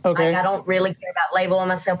point. Okay. I don't really care about labeling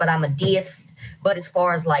myself, but I'm a deist. But as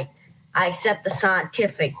far as I accept the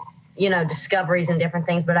scientific, discoveries and different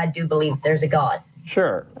things, but I do believe there's a God.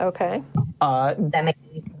 Sure. Okay. That makes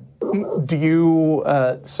sense. Do you,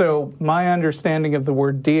 so my understanding of the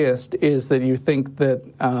word deist is that you think that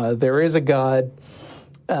there is a God,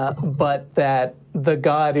 but that the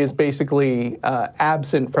God is basically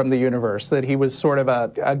absent from the universe, that he was sort of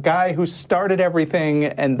a guy who started everything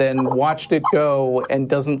and then watched it go and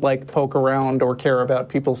doesn't poke around or care about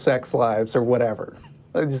people's sex lives or whatever.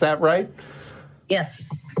 Is that right? Yes.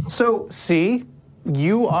 So, see,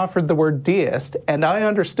 you offered the word deist, and I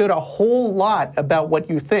understood a whole lot about what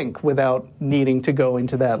you think without needing to go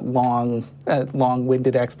into that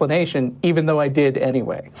long-winded explanation, even though I did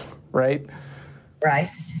anyway, right?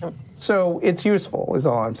 Right. So it's useful, is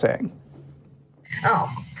all I'm saying.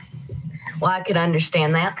 Oh. Well, I could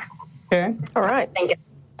understand that. Okay. All right.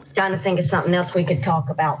 Trying to think of something else we could talk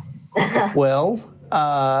about. Well,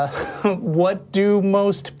 what do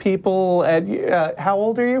most people at how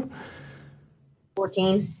old are you?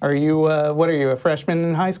 14. Are you, what are you, a freshman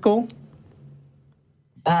in high school?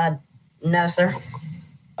 No, sir.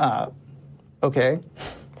 Okay.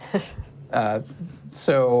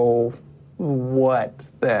 So what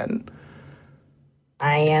then?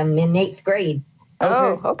 I am in 8th grade. Okay.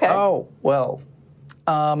 Oh, okay. Oh, well.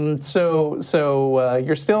 So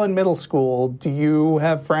you're still in middle school. Do you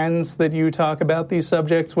have friends that you talk about these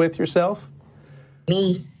subjects with yourself?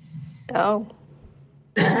 Me. Oh.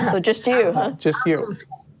 So just you, huh? Just you.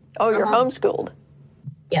 Oh, you're homeschooled.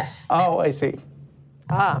 Yes. Oh, I see.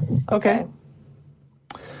 Ah. Okay.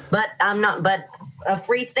 But I'm not, but a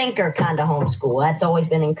free thinker kind of homeschool. That's always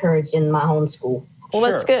been encouraged in my homeschool. Well,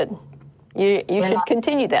 that's Sure. good. You should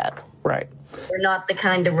continue that. Right. We're not the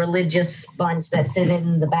kind of religious bunch that sit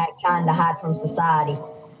in the back trying to hide from society.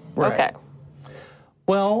 Right. Okay.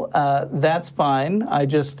 Well, that's fine. I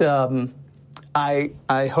just, I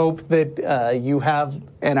hope that you have,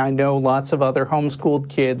 and I know lots of other homeschooled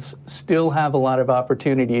kids still have a lot of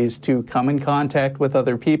opportunities to come in contact with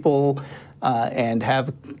other people and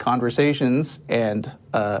have conversations. And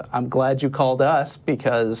I'm glad you called us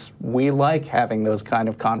because we like having those kind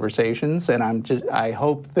of conversations. And I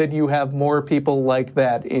hope that you have more people like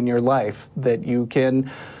that in your life that you can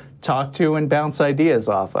talk to and bounce ideas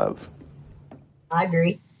off of. I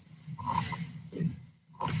agree.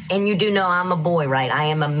 And you do know I'm a boy, right? I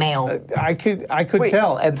am a male. I could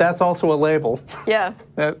tell, and that's also a label. Yeah.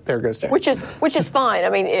 There goes Jack. Which is fine. I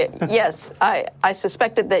mean, yes, I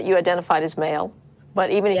suspected that you identified as male,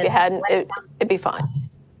 but even if you hadn't, it'd be fine.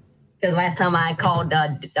 Because last time I called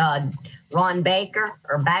Ron Baker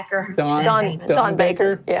or Backer. Don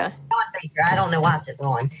Baker. Yeah. Don Baker. I don't know why I said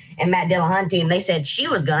Ron. And Matt Dillahunty, and they said she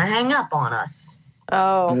was going to hang up on us.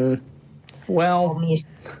 Oh. Well,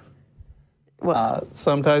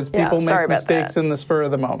 sometimes people make mistakes in the spur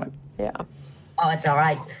of the moment. Yeah. Oh, it's all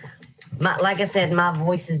right. Like I said, my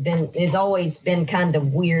voice has always been kind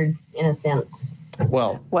of weird in a sense.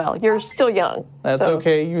 Well, you're still young. That's so.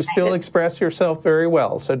 okay. You still express yourself very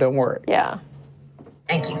well, so don't worry. Yeah.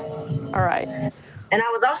 Thank you. All right. And I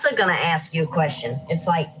was also going to ask you a question. It's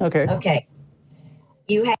like, okay.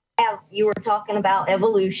 You were talking about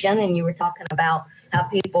evolution, and you were talking about how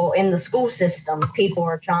people in the school system, people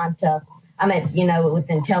are trying to, with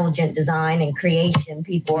intelligent design and creation,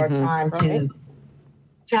 people are trying to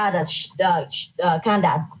kind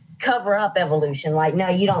of cover up evolution. Like, no,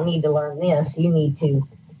 you don't need to learn this. You need to,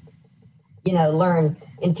 learn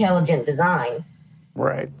intelligent design.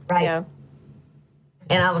 Right. Yeah.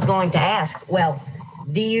 And I was going to ask, well,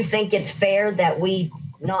 do you think it's fair that we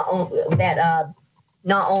not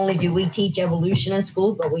only do we teach evolution in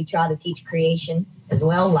school, but we try to teach creation as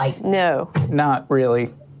well? Like, no, not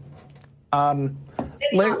really. Let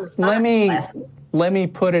me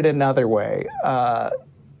put it another way.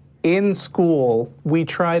 In school, we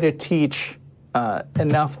try to teach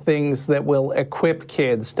enough things that will equip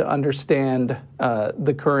kids to understand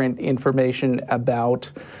the current information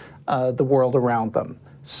about the world around them.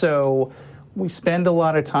 So we spend a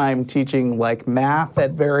lot of time teaching like math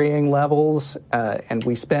at varying levels, and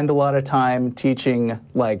we spend a lot of time teaching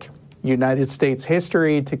like United States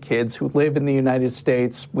history to kids who live in the United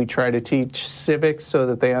States. We try to teach civics so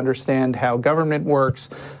that they understand how government works.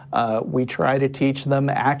 We try to teach them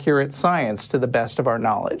accurate science to the best of our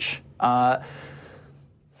knowledge.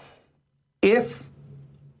 If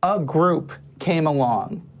a group came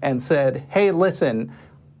along and said, hey, listen,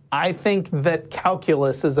 I think that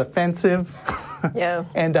calculus is offensive. Yeah.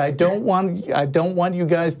 And I don't want you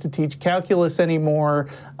guys to teach calculus anymore.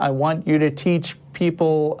 I want you to teach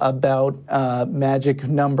people about magic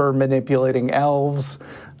number manipulating elves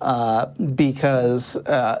because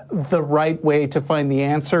the right way to find the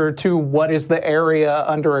answer to what is the area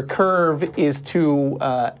under a curve is to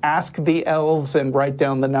ask the elves and write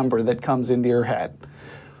down the number that comes into your head.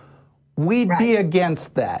 We'd be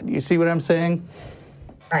against that. You see what I'm saying?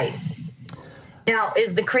 Right. Now,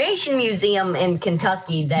 is the Creation Museum in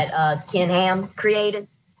Kentucky that Ken Ham created?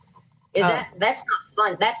 That's not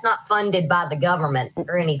fun? That's not funded by the government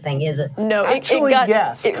or anything, is it? No, actually,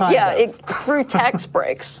 yes, kind of. Through tax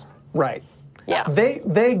breaks. Right. Yeah.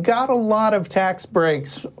 They got a lot of tax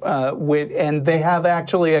breaks and they have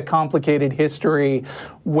actually a complicated history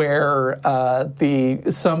where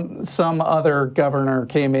some other governor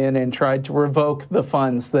came in and tried to revoke the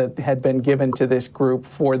funds that had been given to this group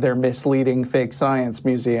for their misleading fake science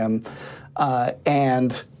museum,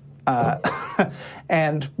 and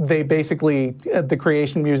they basically, the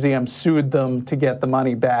Creation Museum sued them to get the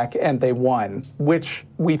money back, and they won, which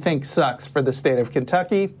we think sucks for the state of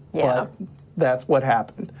Kentucky. Yeah. But that's what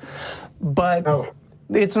happened. But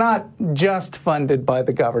it's not just funded by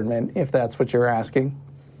the government, if that's what you're asking.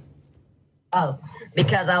 Oh,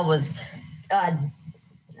 because I was, I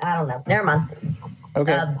don't know. Never mind.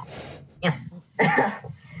 Okay. Yeah.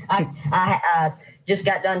 I just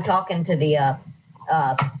got done talking to the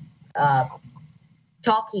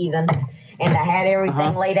Talk Heathen, and I had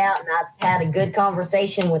everything laid out, and I had a good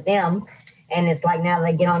conversation with them. And it's like now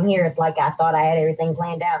they get on here, it's like I thought I had everything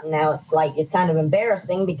planned out, and now it's like it's kind of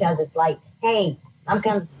embarrassing because it's like, hey, I'm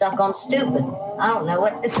kind of stuck on stupid. I don't know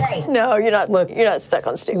what to say. No, you're not. Look, you're not stuck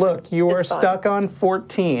on stupid. Look, you are stuck on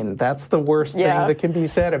 14. That's the worst thing that can be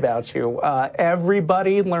said about you.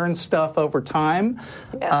 Everybody learns stuff over time.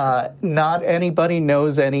 Yeah. Not anybody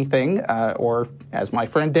knows anything, or as my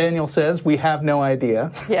friend Daniel says, we have no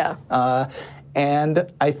idea. Yeah. And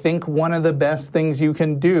I think one of the best things you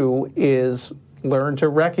can do is learn to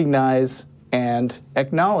recognize and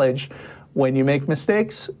acknowledge when you make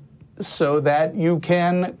mistakes so that you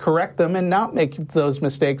can correct them and not make those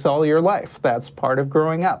mistakes all your life. That's part of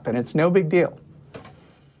growing up, and it's no big deal.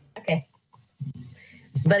 Okay.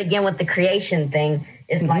 But again, with the creation thing,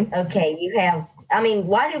 it's like, okay, you have,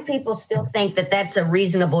 why do people still think that that's a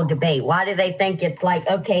reasonable debate? Why do they think it's like,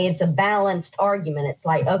 okay, it's a balanced argument? It's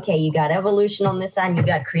like, okay, you got evolution on this side and you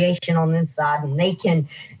got creation on this side, and they can,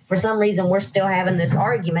 for some reason, we're still having this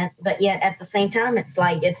argument, but yet at the same time, it's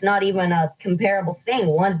like it's not even a comparable thing.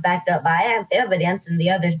 One's backed up by evidence and the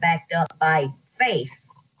other's backed up by faith.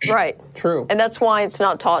 Right. True. And that's why it's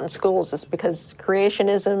not taught in schools, is because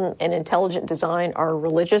creationism and intelligent design are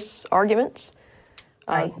religious arguments.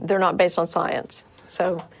 They're not based on science.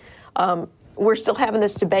 So we're still having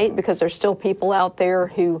this debate because there's still people out there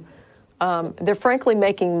who they're frankly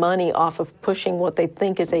making money off of pushing what they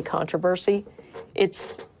think is a controversy.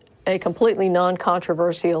 It's a completely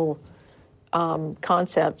non-controversial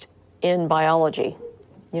concept in biology.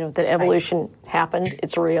 That evolution happened,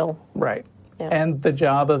 it's real. Right. Yeah. And the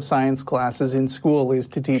job of science classes in school is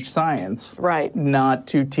to teach science. Right. Not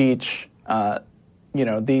to teach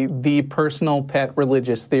the personal pet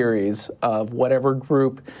religious theories of whatever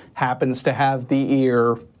group happens to have the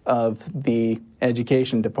ear of the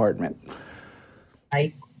education department.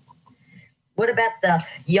 Right. What about the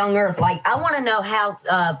young Earth? Like, I want to know how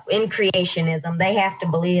in creationism they have to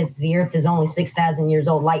believe the Earth is only 6,000 years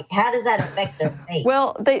old. Like, how does that affect their faith?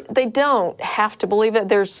 Well, they don't have to believe it.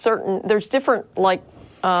 There's different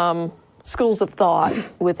schools of thought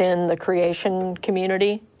within the creation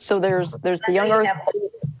community. So there's the young Earth.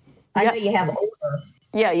 I know you have old Earth.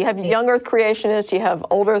 Yeah, you have young Earth creationists, you have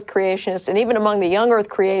old Earth creationists, and even among the young Earth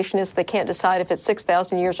creationists, they can't decide if it's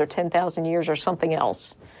 6,000 years or 10,000 years or something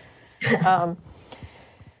else.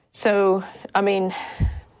 So, I mean,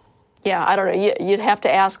 yeah, I don't know. You'd have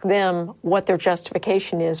to ask them what their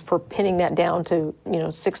justification is for pinning that down to,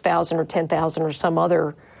 6,000 or 10,000 or some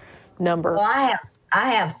other number. Well,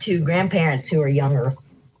 I have two grandparents who are young Earth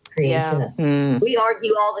creationists. Yeah. We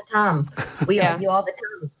argue all the time. Argue all the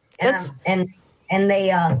time. And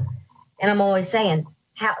I'm always saying,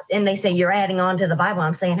 how, and they say, you're adding on to the Bible.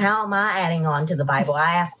 I'm saying, how am I adding on to the Bible?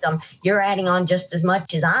 I asked them, you're adding on just as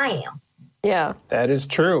much as I am. Yeah. That is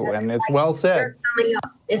true, and it's well said.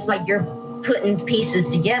 It's like you're putting pieces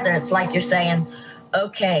together. It's like you're saying,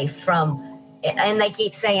 okay, and they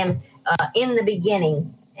keep saying, in the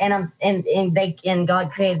beginning, and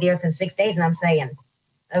God created the earth in 6 days, and I'm saying,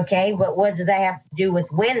 okay, but what does that have to do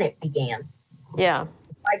with when it began? Yeah.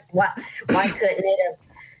 Why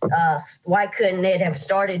couldn't it have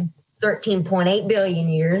started 13.8 billion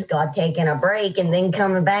years, God taking a break, and then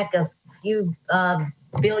coming back a few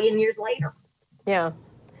billion years later? Yeah.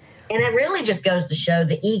 And it really just goes to show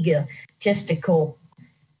the egotistical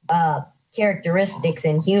characteristics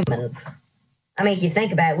in humans. I mean, if you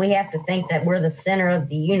think about it, we have to think that we're the center of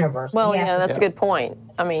the universe. Well, yeah, that's a good point.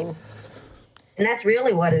 I mean, and that's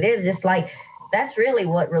really what it is. It's like, that's really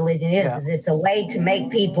what religion is. Yeah. It's a way to make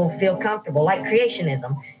people feel comfortable, like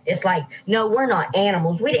creationism. It's like, no, we're not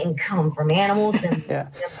animals. We didn't come from animals. And,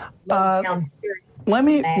 let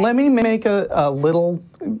me make a little,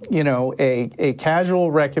 a casual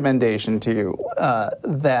recommendation to you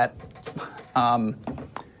that,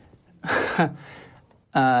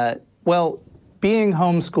 being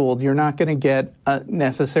homeschooled, you're not going to get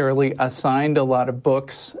necessarily assigned a lot of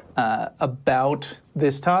books about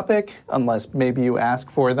this topic, unless maybe you ask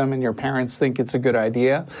for them and your parents think it's a good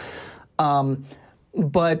idea.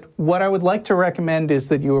 But what I would like to recommend is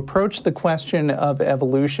that you approach the question of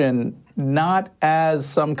evolution not as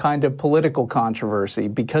some kind of political controversy,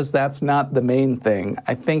 because that's not the main thing.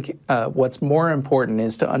 I think what's more important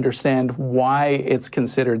is to understand why it's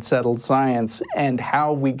considered settled science and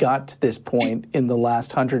how we got to this point in the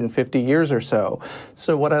last 150 years or so.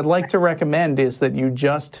 So what I'd like to recommend is that you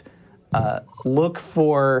just look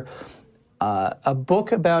for a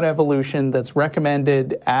book about evolution that's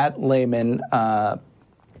recommended at Layman.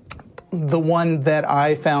 The one that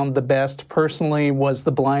I found the best personally was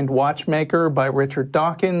The Blind Watchmaker by Richard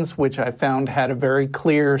Dawkins, which I found had a very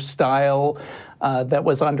clear style that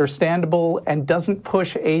was understandable and doesn't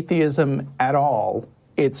push atheism at all.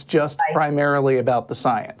 It's just primarily about the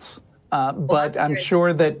science. But I'm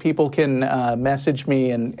sure that people can message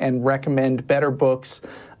me and recommend better books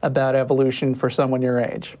about evolution for someone your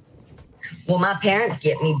age. Well, my parents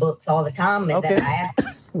get me books all the time. And okay.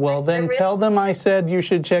 Well, then tell them I said you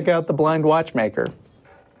should check out The Blind Watchmaker.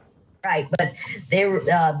 Right, but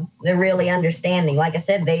they're really understanding. Like I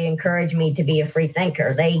said, they encourage me to be a free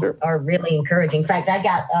thinker. They are really encouraging. In fact, I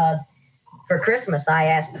got, for Christmas, I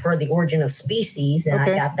asked for The Origin of Species, and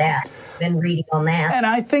I got that. Been reading on that. And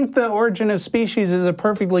I think The Origin of Species is a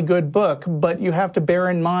perfectly good book, but you have to bear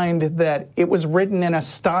in mind that it was written in a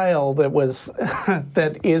style that was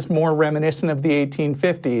that is more reminiscent of the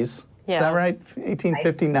 1850s. Yeah. Is that right?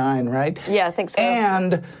 1859, right? Yeah, I think so.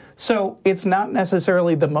 And so it's not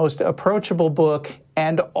necessarily the most approachable book,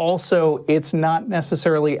 and also it's not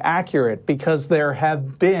necessarily accurate because there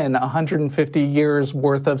have been 150 years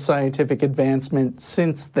worth of scientific advancement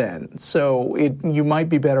since then. So you might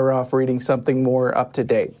be better off reading something more up to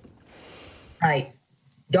date. Right.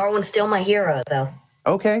 Darwin's still my hero, though.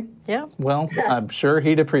 Okay. Yeah. Well, I'm sure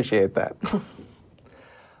he'd appreciate that.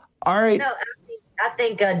 All right. No, I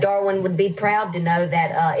think Darwin would be proud to know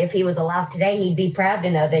that if he was alive today, he'd be proud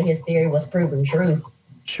to know that his theory was proven true.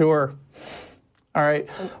 Sure. All right.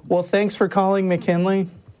 Well, thanks for calling, McKinley,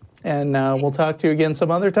 and we'll talk to you again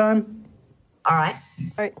some other time. All right. All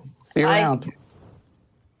right. See you around.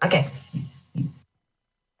 Okay.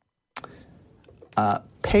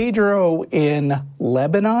 Pedro in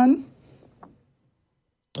Lebanon.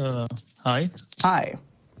 Hi. Hi.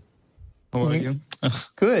 How are you?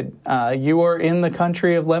 Good. You are in the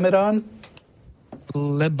country of Lebanon?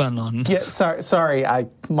 Lebanon. Yeah, sorry, I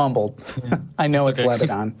mumbled. Yeah. I know it's Okay.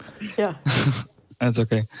 Lebanon. Yeah. That's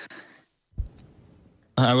okay.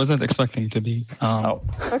 I wasn't expecting to be.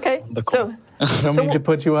 Okay. The So, I don't mean to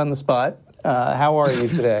put you on the spot. How are you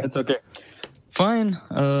today? It's okay. Fine.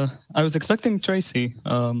 I was expecting Tracy.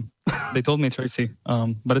 They told me Tracy,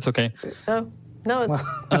 but it's okay. no, it's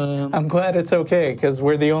I'm glad it's okay because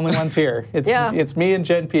we're the only ones here. It's me and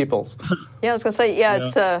Jen Peeples. yeah. I was gonna say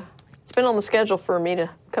it's been on the schedule for me to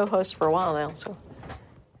co-host for a while now. So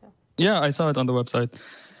Yeah, I saw it on the website.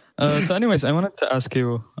 So anyways, I wanted to ask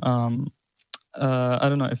you, I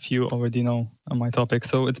don't know if you already know my topic.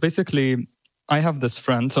 So it's basically, I have this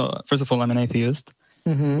friend. So first of all, I'm an atheist.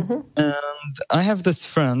 Mm-hmm. And I have this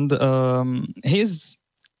friend. He's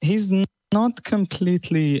not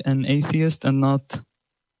completely an atheist and not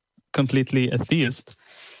completely a theist.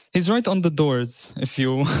 He's right on the doors, if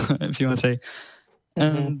you want to say.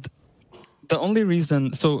 Mm-hmm. And the only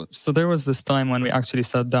reason, so there was this time when we actually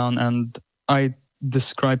sat down and I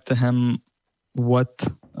described to him what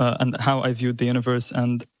and how I viewed the universe,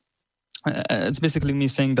 and it's basically me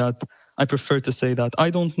saying that I prefer to say that I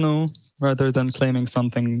don't know rather than claiming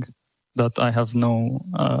something that I have no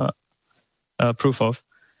proof of.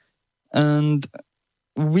 And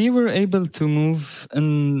we were able to move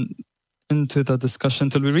into the discussion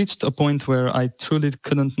till we reached a point where I truly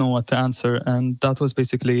couldn't know what to answer, and that was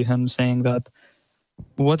basically him saying that,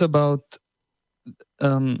 what about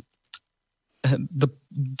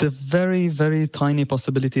the very, very tiny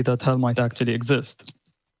possibility that hell might actually exist?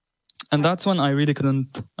 And that's when I really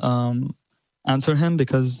couldn't answer him,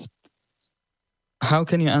 because how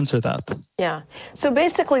can you answer that? yeah. So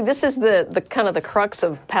basically, this is the kind of the crux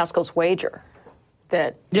of Pascal's wager.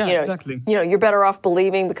 That exactly. You're better off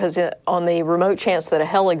believing because on the remote chance that a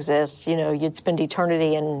hell exists, you'd spend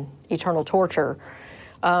eternity in eternal torture.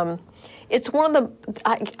 It's one of the,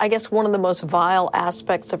 I guess, one of the most vile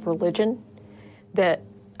aspects of religion. That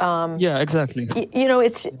exactly.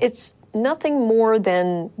 It's nothing more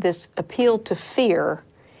than this appeal to fear,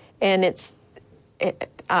 and it's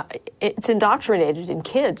indoctrinated in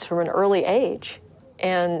kids from an early age.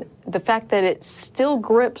 And the fact that it still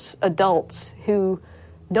grips adults who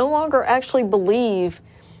no longer actually believe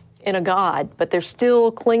in a God, but they're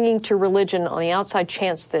still clinging to religion on the outside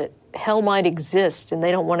chance that hell might exist and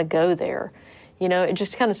they don't want to go there. It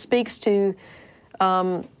just kind of speaks to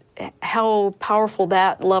how powerful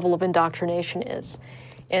that level of indoctrination is.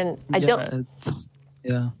 And I don't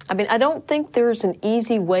think there's an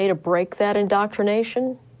easy way to break that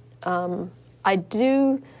indoctrination.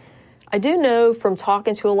 I do know from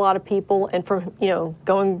talking to a lot of people and from,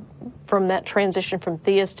 going from that transition from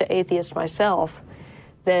theist to atheist myself,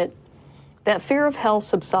 that fear of hell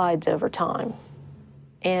subsides over time.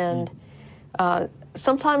 And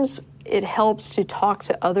sometimes it helps to talk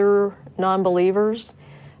to other non-believers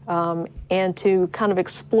and to kind of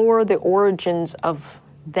explore the origins of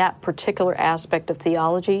that particular aspect of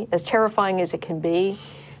theology, as terrifying as it can be,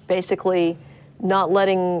 basically not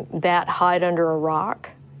letting that hide under a rock.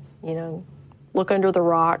 Look under the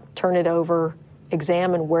rock, turn it over,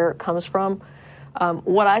 examine where it comes from.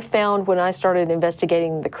 What I found when I started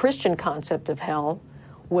investigating the Christian concept of hell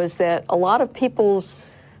was that a lot of people's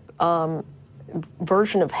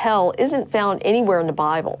version of hell isn't found anywhere in the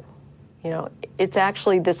Bible. It's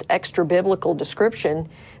actually this extra biblical description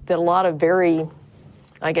that a lot of very,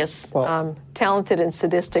 I guess, talented and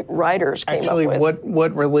sadistic writers came up with. Actually,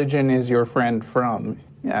 what religion is your friend from?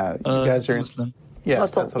 You guys are Muslim. Yeah,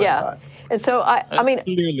 Muslim, that's what I thought. And so I mean,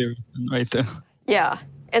 clearly right there. yeah,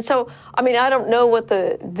 and so I mean, I don't know what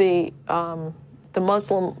the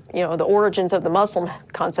Muslim, the origins of the Muslim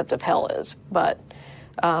concept of hell is, but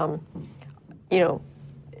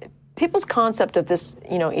people's concept of this,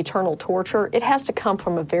 eternal torture, it has to come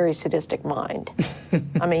from a very sadistic mind.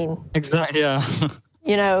 I mean, exactly, yeah.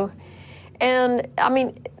 And I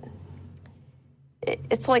mean,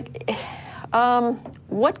 it's like,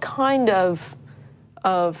 what kind of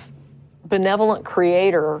benevolent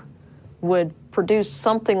creator would produce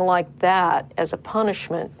something like that as a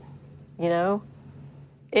punishment?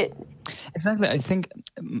 Exactly. I think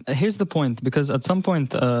here's the point, because at some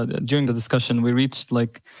point during the discussion, we reached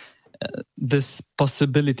this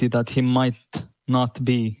possibility that he might not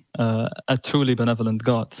be a truly benevolent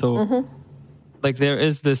God. So there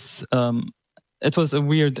is this, it was a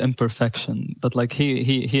weird imperfection, but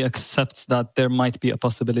he accepts that there might be a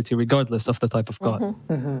possibility regardless of the type of God.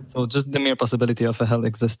 So just the mere possibility of a hell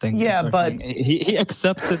existing. Yeah, but he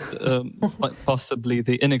accepted possibly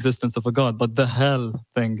the inexistence of a God, but the hell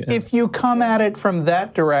thing is... If you come at it from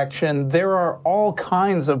that direction, there are all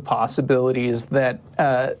kinds of possibilities that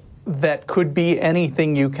that could be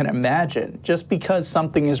anything you can imagine. Just because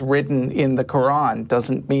something is written in the Quran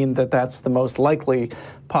doesn't mean that that's the most likely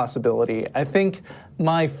possibility. I think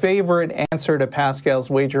my favorite answer to Pascal's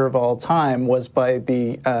wager of all time was by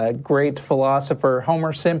the great philosopher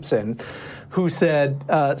Homer Simpson, who said,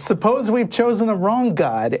 suppose we've chosen the wrong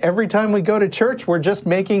God. Every time we go to church, we're just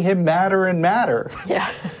making him madder and madder.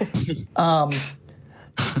 Yeah.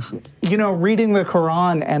 Reading the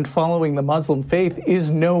Quran and following the Muslim faith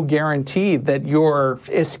is no guarantee that you're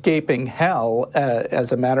escaping hell.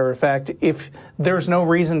 As a matter of fact, if there's no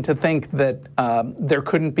reason to think that there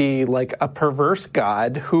couldn't be like a perverse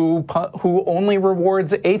God who only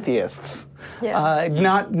rewards atheists. Yeah.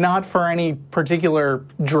 Not for any particular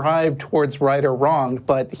drive towards right or wrong,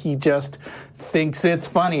 but he just thinks it's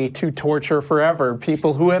funny to torture forever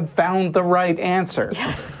people who have found the right answer.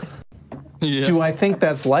 Yeah. Yeah. Do I think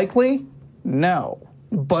that's likely? No.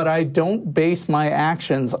 But I don't base my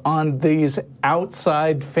actions on these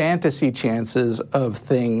outside fantasy chances of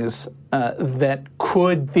things that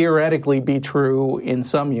could theoretically be true in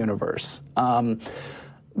some universe.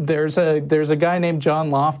 There's a guy named John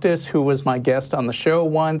Loftus who was my guest on the show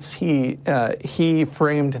once. He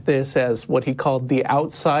framed this as what he called the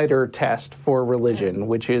outsider test for religion,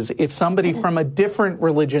 which is if somebody from a different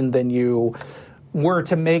religion than you were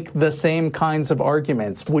to make the same kinds of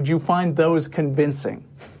arguments, would you find those convincing?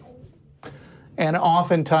 And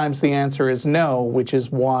oftentimes the answer is no, which is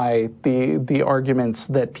why the arguments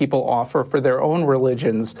that people offer for their own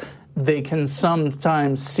religions, they can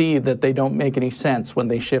sometimes see that they don't make any sense when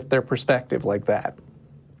they shift their perspective like that.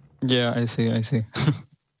 Yeah, I see.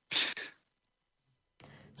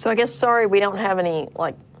 So I guess, sorry, we don't have any,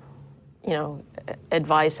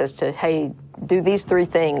 advice as to, hey, do these 3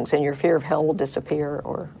 things and your fear of hell will disappear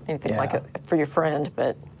or anything like it for your friend.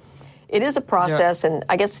 But it is a process, and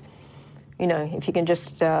I guess, if you can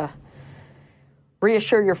just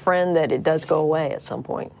reassure your friend that it does go away at some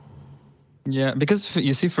point. Yeah, because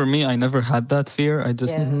you see, for me, I never had that fear. I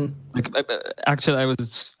just actually, I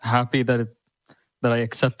was happy that I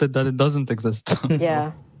accepted that it doesn't exist.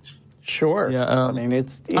 Yeah. Sure. Yeah. I mean,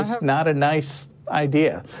 it's not a nice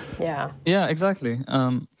idea. Yeah. Yeah, exactly.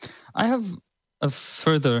 I have a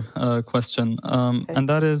further question, and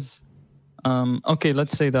that is, okay,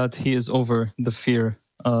 let's say that he is over the fear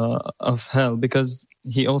of hell, because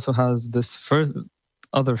he also has this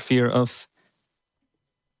other fear of,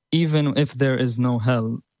 even if there is no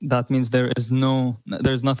hell, that means there's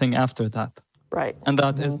nothing after that. Right. And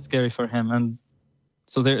that is scary for him. And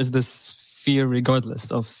so there is this fear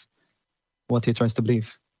regardless of what he tries to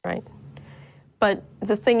believe. Right. But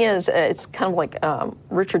the thing is, it's kind of like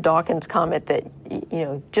Richard Dawkins' comment that,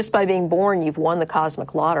 just by being born, you've won the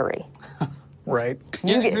cosmic lottery. Right.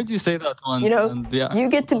 I heard you say that once. You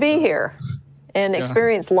get to be here and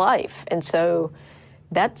experience life. And so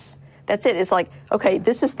that's it. It's like, okay,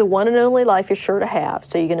 this is the one and only life you're sure to have.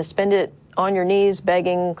 So you're going to spend it on your knees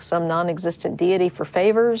begging some non-existent deity for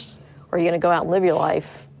favors, or you're going to go out and live your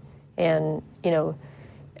life and,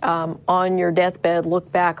 on your deathbed,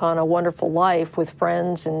 look back on a wonderful life with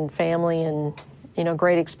friends and family and,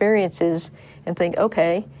 great experiences and think,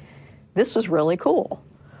 okay, this was really cool.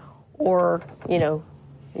 Or, you're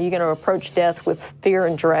going to approach death with fear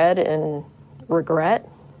and dread and regret.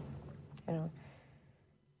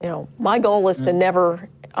 My goal is to never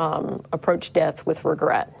approach death with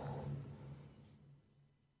regret.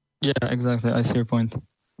 Yeah, exactly. I see your point.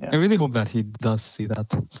 Yeah. I really hope that he does see that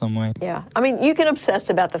some way. Yeah. I mean, you can obsess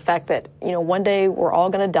about the fact that, one day we're all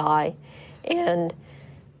going to die. And,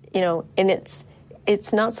 and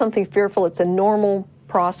it's not something fearful. It's a normal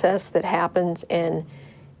process that happens. And,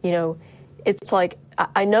 it's like,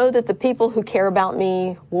 I know that the people who care about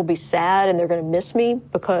me will be sad and they're going to miss me,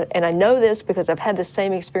 and I know this because I've had the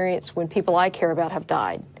same experience when people I care about have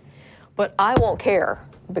died. But I won't care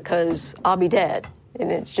because I'll be dead.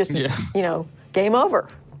 And it's just, game over.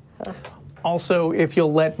 Also, if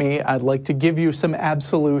you'll let me, I'd like to give you some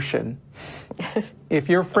absolution. If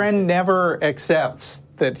your friend never accepts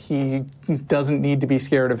that he doesn't need to be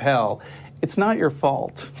scared of hell, it's not your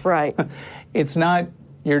fault. Right. It's not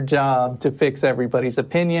your job to fix everybody's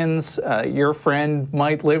opinions. Your friend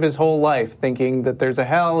might live his whole life thinking that there's a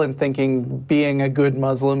hell and thinking being a good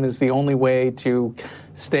Muslim is the only way to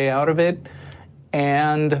stay out of it.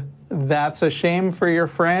 And that's a shame for your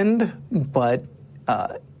friend, but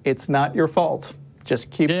it's not your fault.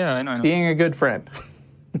 Just keep I know. being a good friend.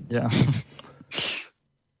 Yeah.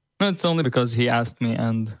 No, it's only because he asked me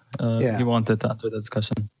and he wanted to enter the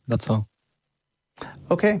discussion. That's all.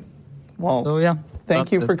 Okay. Well, so,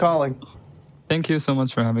 thank you for calling. Thank you so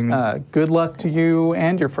much for having me. Good luck to you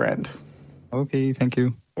and your friend. Okay, thank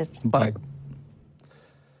you. Yeah. Yes. Bye.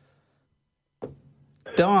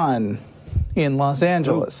 Don in Los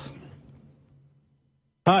Angeles.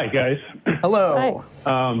 Hi, guys. Hello.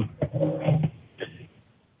 Hi.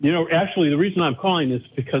 Actually, the reason I'm calling is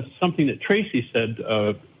because something that Tracy said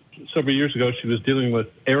several years ago. She was dealing with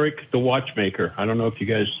Eric the Watchmaker. I don't know if you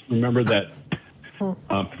guys remember that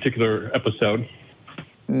particular episode.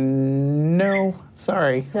 No,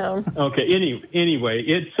 sorry. No. Okay. Anyway,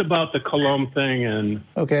 it's about the Cologne thing, and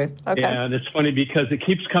Okay. and it's funny because it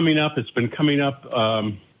keeps coming up. It's been coming up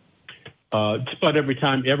just about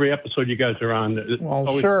every episode you guys are on.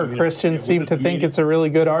 Well, sure. Christians seem to think it's a really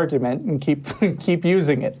good argument and keep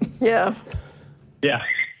using it. Yeah. Yeah.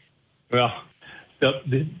 Well, let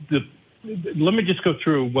me just go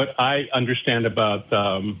through what I understand about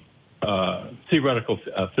theoretical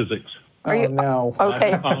physics. Are you, no.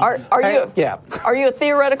 Okay. Are you a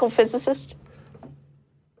theoretical physicist?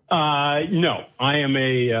 No, I am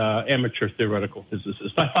a amateur theoretical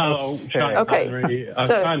physicist. I follow Sean Connery,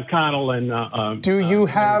 Sean Connell, and. Do you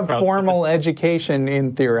have formal education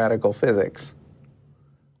in theoretical physics?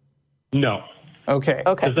 No. Okay.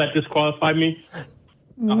 Does that disqualify me?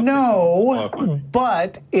 No,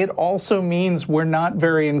 but it also means we're not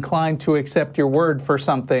very inclined to accept your word for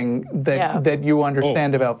something that you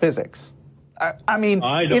understand about physics. I mean,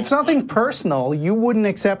 it's nothing personal. You wouldn't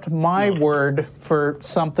accept my word for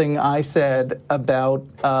something I said about,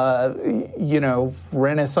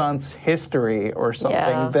 Renaissance history or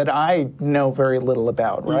something that I know very little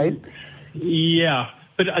about, right? Yeah.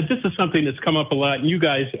 But this is something that's come up a lot, and you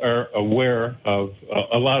guys are aware of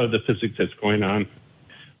a lot of the physics that's going on.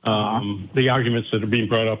 The arguments that are being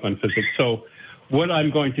brought up on physics. So what I'm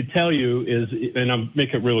going to tell you is, and I'll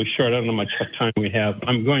make it really short, I don't know how much time we have,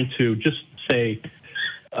 I'm going to just say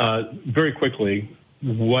very quickly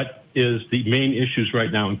what is the main issues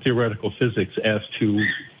right now in theoretical physics as to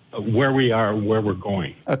where we are, where we're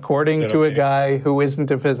going. According to a guy who isn't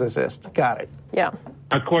a physicist. Got it. Yeah.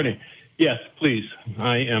 Yes, please.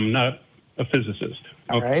 I am not a physicist.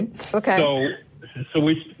 All right. Okay. So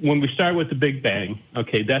when we start with the Big Bang,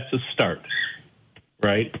 okay, that's a start,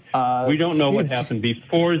 right? We don't know what happened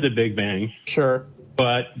before the Big Bang. Sure.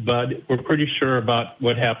 But we're pretty sure about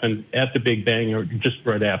what happened at the Big Bang or just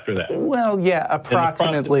right after that. Well, yeah,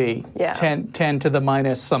 approximately 10 to the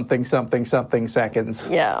minus something seconds.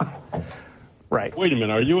 Yeah. Right. Wait a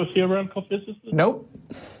minute, are you a theoretical physicist? Nope.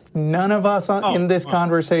 None of us in this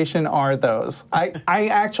conversation are those. I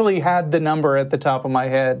actually had the number at the top of my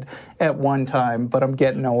head at one time, but I'm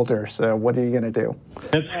getting older, so what are you going to do?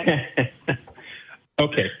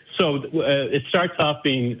 Okay, so it starts off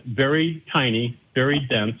being very tiny, very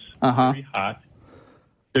dense, very hot.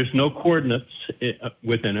 There's no coordinates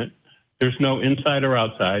within it. There's no inside or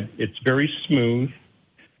outside. It's very smooth.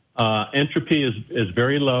 Entropy is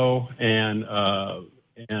very low, and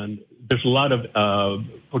there's a lot of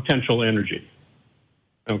potential energy.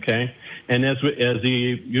 Okay, and as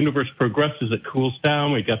the universe progresses, it cools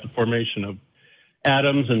down. We got the formation of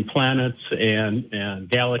atoms and planets and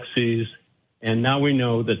galaxies, and now we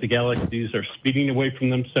know that the galaxies are speeding away from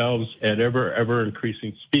themselves at ever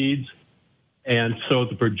increasing speeds. And so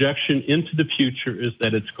the projection into the future is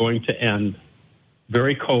that it's going to end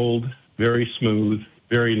very cold, very smooth,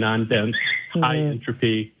 very non-dense, high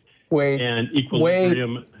entropy, and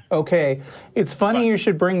equilibrium. Okay, it's funny you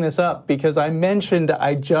should bring this up because I mentioned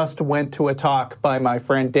I just went to a talk by my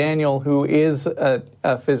friend Daniel, who is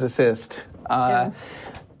a physicist.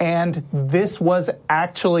 And this was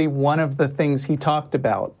actually one of the things he talked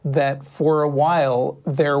about, that for a while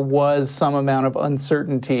there was some amount of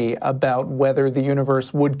uncertainty about whether the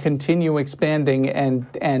universe would continue expanding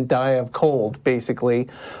and die of cold, basically,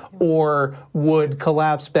 or would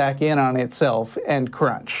collapse back in on itself and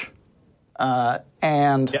crunch. That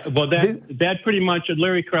pretty much,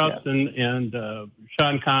 Larry Krauss and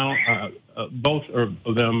Sean Connell, both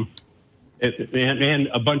of them, and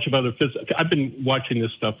a bunch of other physicists. I've been watching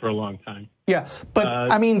this stuff for a long time. Yeah, but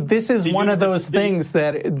I mean, this is one of those things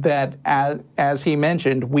that as he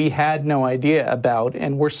mentioned, we had no idea about,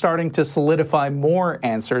 and we're starting to solidify more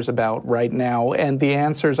answers about right now, and the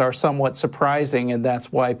answers are somewhat surprising, and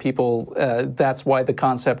that's why that's why the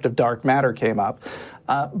concept of dark matter came up.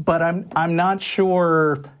 But I'm not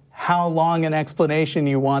sure how long an explanation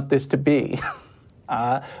you want this to be.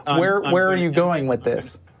 Where are you going with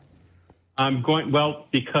this? I'm going,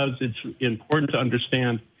 because it's important to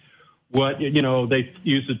understand what, they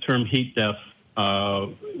use the term heat death,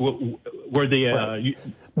 where the...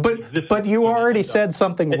 But you already said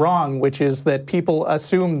something wrong, which is that people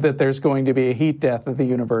assume that there's going to be a heat death of the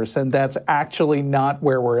universe, and that's actually not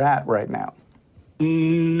where we're at right now.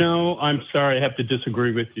 No, I'm sorry. I have to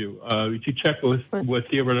disagree with you. If you check with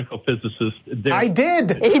theoretical physicists, I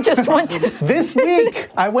did. He just went to... This week,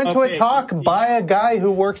 I went to a talk by a guy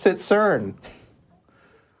who works at CERN.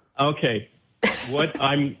 Okay. What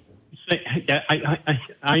I'm saying,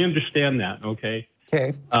 I understand that, okay?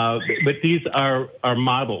 Okay. But these are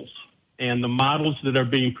models. And the models that are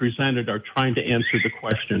being presented are trying to answer the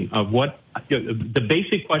question of the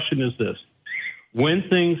basic question is this. When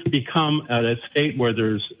things become at a state where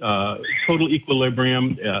there's total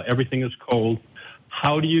equilibrium, everything is cold,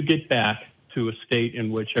 how do you get back to a state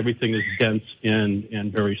in which everything is dense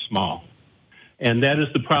and very small? And that is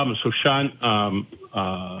the problem. So Sean...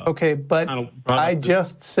 okay, but I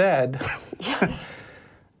just said...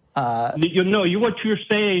 what you're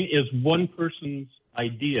saying is one person's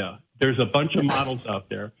idea. There's a bunch of models out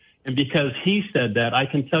there. And because he said that, I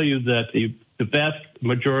can tell you that the vast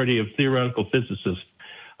majority of theoretical physicists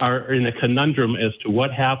are in a conundrum as to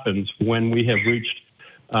what happens when we have reached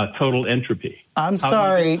total entropy. I'm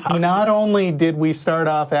sorry, not only did we start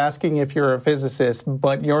off asking if you're a physicist,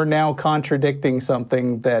 but you're now contradicting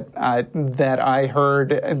something that I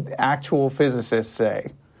heard actual physicists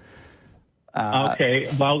say. Okay,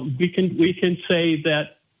 well, we can say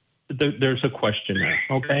that there's a question there,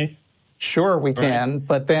 okay? Sure, we can,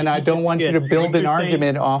 but then I don't want you to build an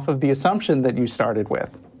argument off of the assumption that you started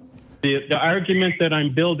with. The argument that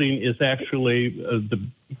I'm building is actually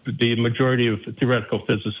the majority of theoretical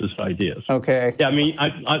physicists' ideas. Okay. Yeah, I mean,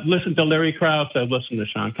 I've listened to Larry Krauss. I've listened to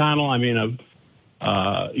Sean Connell. I mean,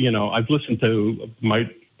 I've listened to my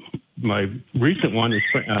recent one is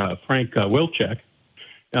Frank Wilczek,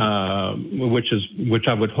 which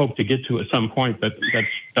I would hope to get to at some point, but that's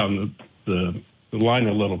down the line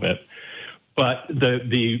a little bit. But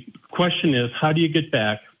the question is, how do you get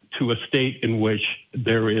back to a state in which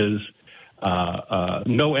there is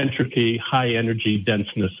no entropy, high energy,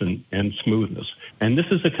 denseness, and smoothness? And this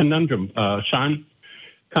is a conundrum. Sean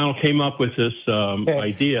Connell came up with this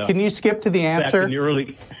idea. Can you skip to the answer? Back in the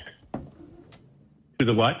early... To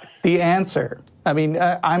the what? The answer. I mean,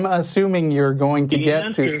 I'm assuming you're going to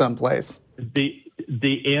get to someplace.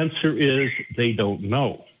 The answer is they don't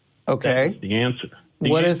know. Okay. That's the answer.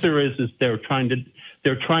 The answer is they're trying to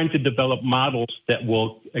develop models that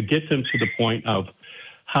will get them to the point of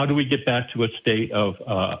how do we get back to a state of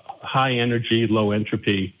high energy, low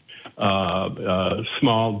entropy,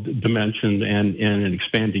 small dimension, and an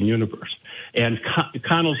expanding universe. And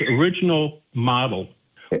Connell's original model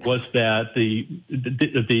was that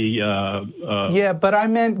yeah, but I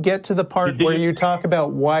meant get to the part where you talk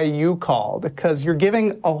about why you called, because you're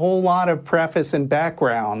giving a whole lot of preface and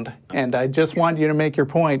background, and I just want you to make your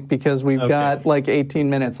point because we've got like 18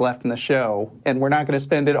 minutes left in the show, and we're not going to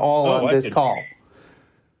spend it all on this call.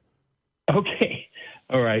 Okay,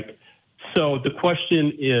 all right. So the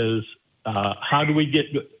question is, if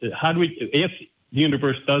the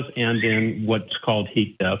universe does end in what's called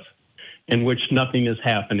heat death, in which nothing is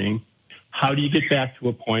happening, how do you get back to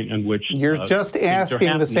a point in which you're just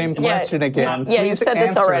asking the same question again? Yeah, you said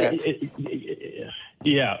this already.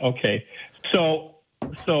 Yeah. Okay. So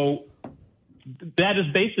that is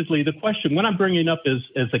basically the question. What I'm bringing up is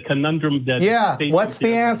a conundrum that. Yeah. What's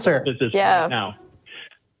the answer? Yeah. Right now,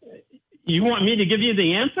 you want me to give you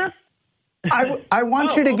the answer? I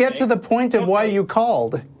want you to get to the point of why you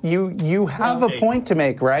called. You have a point to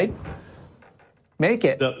make, right? Make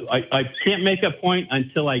it. I can't make a point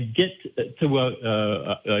until I get to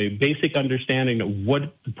a basic understanding of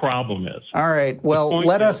what the problem is. All right. Well,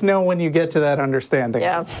 let us know when you get to that understanding.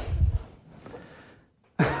 Yeah.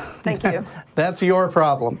 Thank you. That's your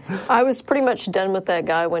problem. I was pretty much done with that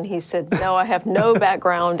guy when he said, no, I have no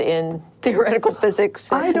background in theoretical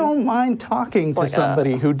physics. I don't mind talking to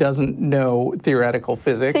somebody who doesn't know theoretical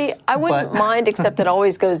physics. See, I wouldn't mind, except it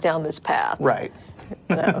always goes down this path. Right.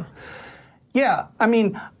 You know? Yeah, I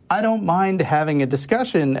mean, I don't mind having a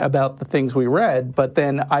discussion about the things we read, but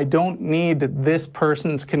then I don't need this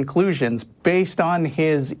person's conclusions based on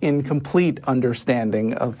his incomplete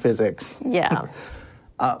understanding of physics. Yeah.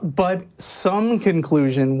 But some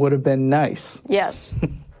conclusion would have been nice. Yes.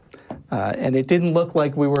 And it didn't look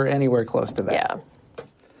like we were anywhere close to that.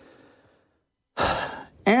 Yeah.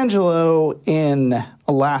 Angelo in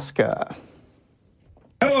Alaska.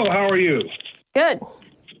 Hello, how are you? Good.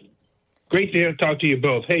 Great to talk to you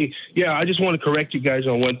both. Hey, yeah, I just want to correct you guys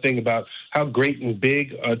on one thing about how great and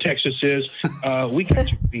big Texas is. We got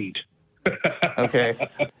you beat. Okay.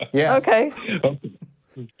 Yes. Okay.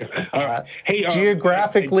 All right. Hey,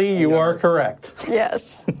 geographically, you are correct.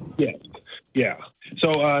 Yes. Yeah.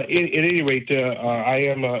 So, at any rate, I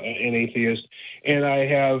am an atheist, and I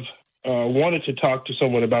have wanted to talk to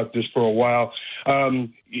someone about this for a while.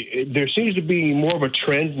 There seems to be more of a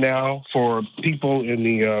trend now for people in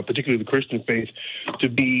the, particularly the Christian faith, to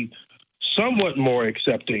be somewhat more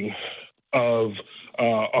accepting of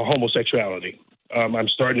homosexuality. I'm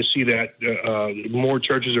starting to see that more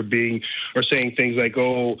churches are saying things like,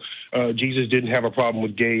 Jesus didn't have a problem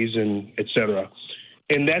with gays, and et cetera.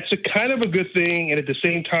 And that's a kind of a good thing. And at the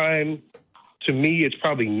same time, to me, it's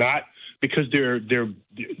probably not, because they're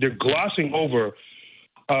glossing over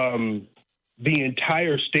the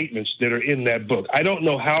entire statements that are in that book. I don't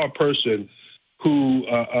know how a person who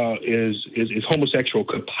is homosexual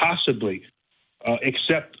could possibly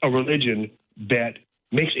accept a religion that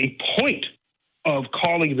makes a point of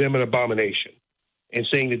calling them an abomination and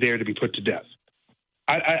saying that they're to be put to death.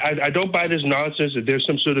 I don't buy this nonsense that there's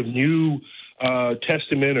some sort of new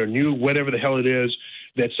testament or new whatever the hell it is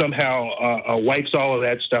that somehow wipes all of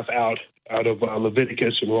that stuff out of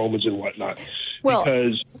Leviticus and Romans and whatnot. Well,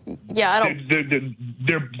 because yeah, I don't.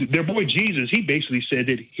 Their boy Jesus, he basically said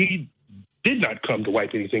that he did not come to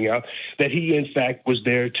wipe anything out, that he in fact was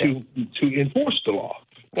there to enforce the law.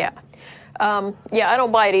 Yeah. I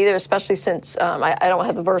don't buy it either, especially since I don't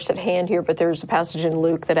have the verse at hand here, but there's a passage in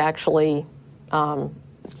Luke that actually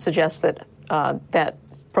suggests that that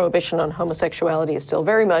prohibition on homosexuality is still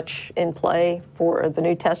very much in play for the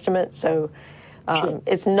New Testament. So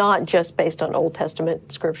it's not just based on Old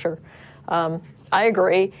Testament scripture. I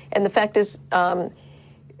agree. And the fact is,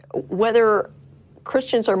 whether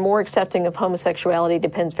Christians are more accepting of homosexuality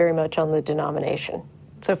depends very much on the denomination.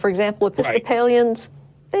 So, for example, Episcopalians,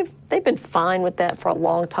 they've been fine with that for a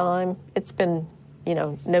long time. It's been,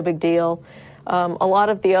 no big deal. A lot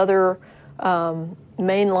of the other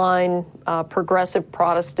mainline progressive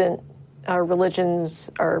Protestant religions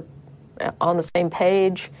are on the same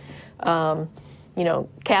page.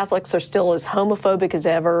 Catholics are still as homophobic as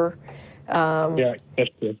ever. Yeah, that's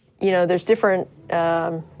true. There's different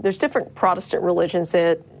Protestant religions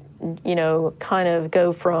that, kind of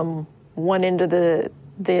go from one end of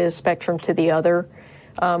the spectrum to the other.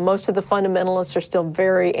 Most of the fundamentalists are still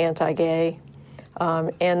very anti-gay.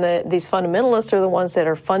 And these fundamentalists are the ones that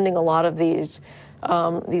are funding a lot of these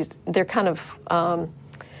they're kind of,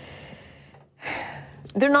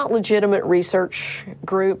 they're not legitimate research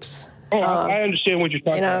groups. I understand what you're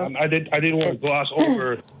talking about. I didn't want to gloss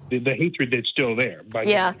over the hatred that's still there. But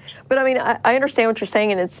I mean, I understand what you're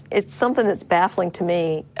saying, and it's something that's baffling to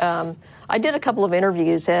me. I did a couple of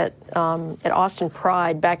interviews at Austin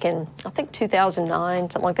Pride back in, I think,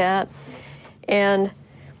 2009, something like that, and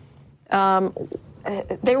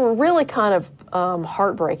they were really kind of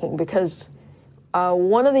heartbreaking because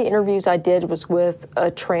one of the interviews I did was with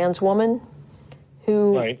a trans woman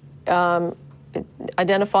who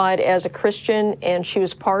identified as a Christian, and she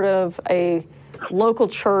was part of a local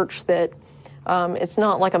church that it's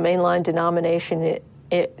not like a mainline denomination.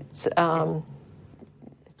 It's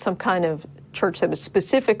some kind of church that was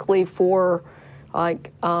specifically for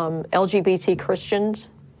LGBT Christians.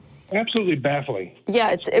 Absolutely baffling.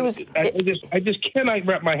 Yeah, it was. I just cannot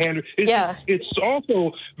wrap my hand. It's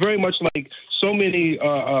also very much like so many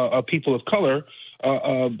people of color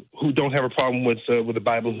who don't have a problem with the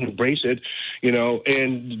Bible, who embrace it,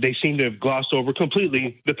 and they seem to have glossed over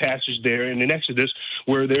completely the passage there in Exodus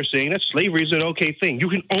where they're saying that slavery is an okay thing. You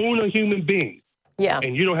can own a human being. Yeah.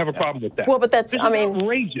 And you don't have a problem with that. Well, but that's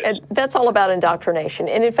outrageous. That's all about indoctrination.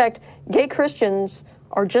 And in fact, gay Christians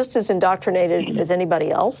are just as indoctrinated as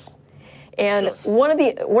anybody else. And one of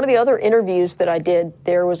the other interviews that I did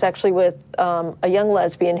there was actually with a young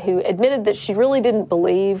lesbian who admitted that she really didn't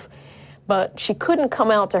believe, but she couldn't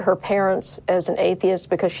come out to her parents as an atheist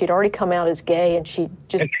because she'd already come out as gay, and she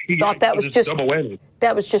just thought that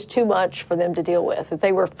was just too much for them to deal with. That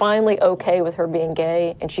they were finally okay with her being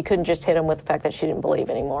gay, and she couldn't just hit them with the fact that she didn't believe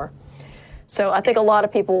anymore. So I think a lot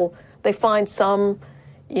of people, they find some,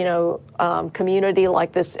 community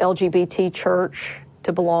like this LGBT church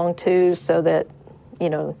to belong to, so that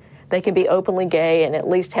they can be openly gay and at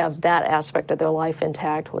least have that aspect of their life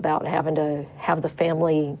intact without having to have the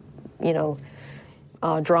family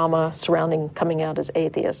drama surrounding coming out as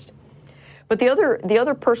atheist. But the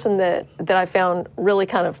other person that I found really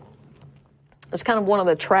was kind of one of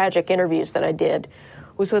the tragic interviews that I did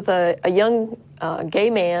was with a young gay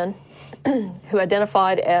man who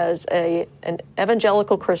identified as an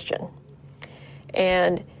evangelical Christian.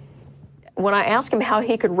 And when I asked him how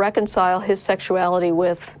he could reconcile his sexuality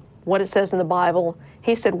with what it says in the Bible,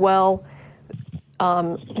 he said, well,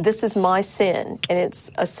 this is my sin, and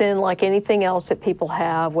it's a sin like anything else that people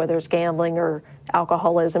have, whether it's gambling or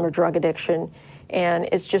alcoholism or drug addiction, and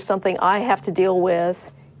it's just something I have to deal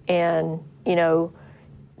with, and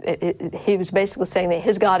he was basically saying that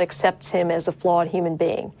his God accepts him as a flawed human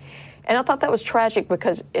being. And I thought that was tragic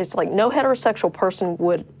because it's like no heterosexual person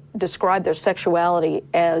would describe their sexuality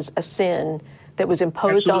as a sin that was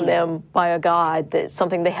imposed on them by a God, that's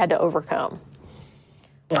something they had to overcome.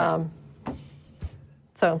 Right.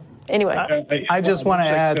 So anyway. I just want to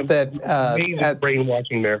add that...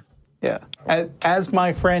 brainwashing there. Yeah. As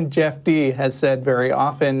my friend Jeff D. has said very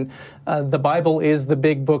often, the Bible is the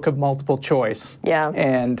big book of multiple choice. Yeah.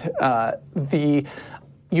 And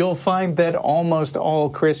you'll find that almost all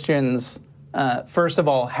Christians, first of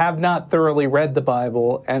all, have not thoroughly read the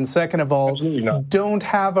Bible, and second of all, don't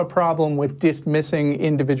have a problem with dismissing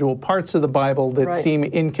individual parts of the Bible that seem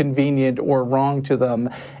inconvenient or wrong to them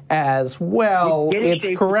as, well, it's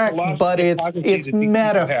correct, but it's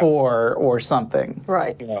metaphor or something.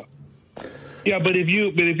 Right. Yeah, but if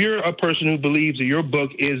you're a person who believes that your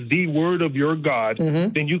book is the word of your God,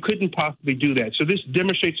 then you couldn't possibly do that. So this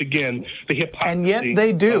demonstrates again the hypocrisy. And yet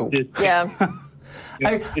they do. Yeah.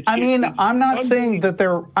 I'm not saying that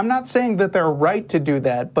they're right to do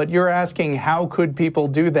that, but you're asking how could people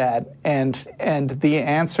do that, and the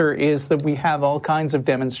answer is that we have all kinds of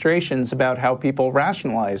demonstrations about how people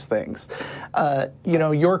rationalize things.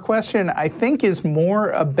 Your question, I think, is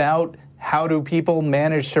more about how do people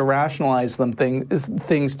manage to rationalize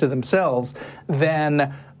things to themselves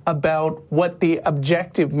than about what the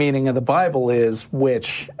objective meaning of the Bible is,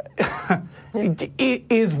 which it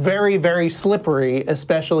is very, very slippery,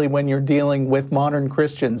 especially when you're dealing with modern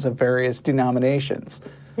Christians of various denominations.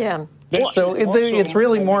 Yeah. So it's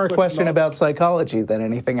really more a question about psychology than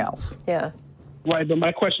anything else. Yeah. Right, but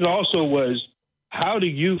my question also was, how do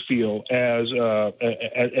you feel as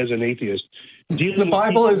an atheist? The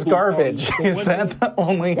Bible is garbage. Is that the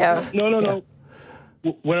only? Yeah. No.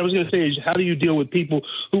 What I was going to say is, how do you deal with people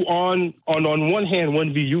who, on one hand,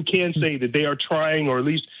 one view, you can say that they are trying, or at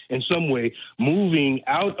least in some way, moving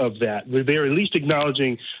out of that. They're at least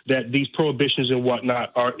acknowledging that these prohibitions and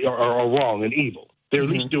whatnot are wrong and evil. They're at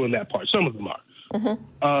least doing that part. Some of them are.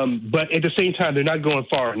 But at the same time, they're not going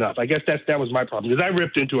far enough. I guess that was my problem, because I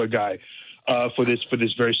ripped into a guy for this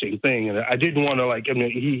very same thing, and I didn't want to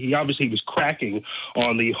he obviously was cracking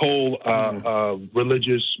on the whole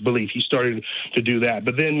religious belief. He started to do that,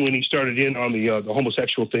 but then when he started in on the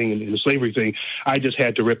homosexual thing and the slavery thing, I just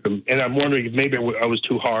had to rip him. And I'm wondering if maybe I was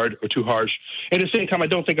too hard or too harsh. At the same time, I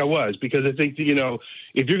don't think I was, because I think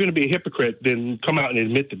if you're going to be a hypocrite, then come out and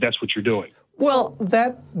admit that that's what you're doing. Well,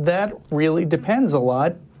 that really depends a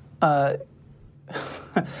lot.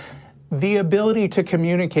 The ability to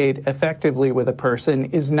communicate effectively with a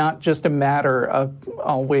person is not just a matter of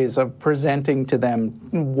always of presenting to them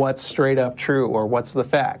what's straight up true or what's the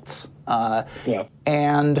facts.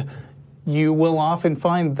 And you will often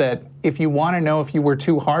find that if you want to know if you were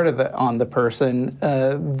too hard on the person,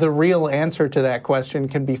 the real answer to that question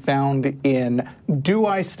can be found in, do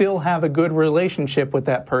I still have a good relationship with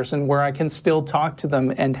that person where I can still talk to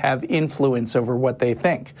them and have influence over what they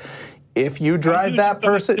think? If you drive that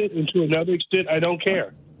person... And to another extent, I don't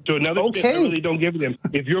care. To another extent, I really don't give a damn.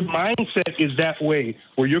 If your mindset is that way,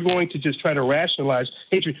 where you're going to just try to rationalize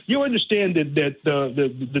hatred, you understand that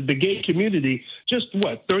the gay community, just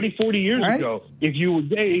 30, 40 years ago, if you were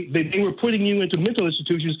gay, they were putting you into mental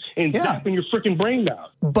institutions and zapping your freaking brain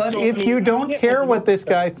out. But if you don't care what this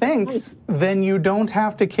guy thinks, then you don't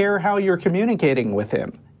have to care how you're communicating with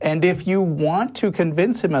him. And if you want to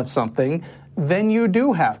convince him of something, then you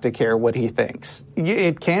do have to care what he thinks.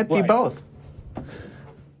 It can't be both.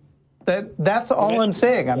 That's all I'm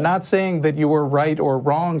saying. I'm not saying that you were right or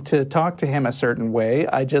wrong to talk to him a certain way.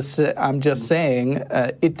 I'm just saying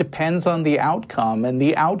it depends on the outcome, and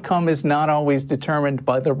the outcome is not always determined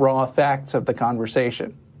by the raw facts of the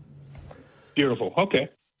conversation. Beautiful. Okay.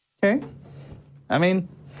 I mean,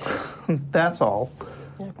 that's all.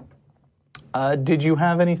 Did you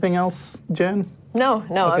have anything else, Jen? No,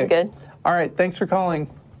 okay. I'm good. All right, thanks for calling.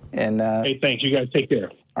 And hey, thanks. You guys take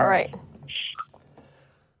care. All right.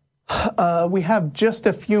 We have just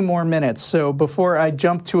a few more minutes, so before I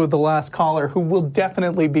jump to the last caller, who will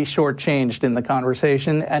definitely be shortchanged in the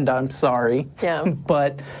conversation, and I'm sorry. Yeah.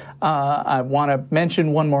 But I want to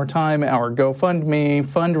mention one more time our GoFundMe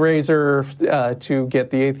fundraiser to get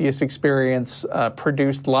the Atheist Experience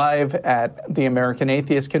produced live at the American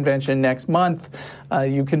Atheist Convention next month.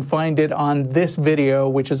 You can find it on this video,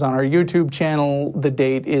 which is on our YouTube channel. The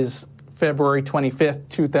date is February 25th,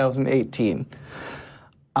 2018.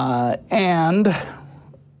 And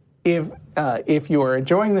if you are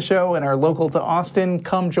enjoying the show and are local to Austin,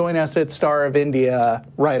 come join us at Star of India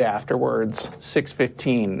right afterwards,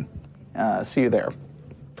 6:15. See you there.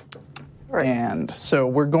 Right. And so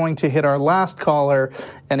we're going to hit our last caller.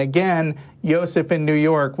 And again, Joseph in New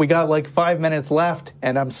York, we got like 5 minutes left,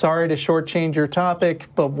 and I'm sorry to shortchange your topic,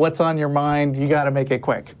 but what's on your mind? You got to make it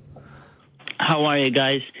quick. How are you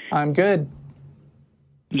guys? I'm good.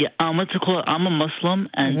 Yeah, what's it called? I'm a Muslim,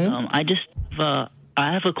 and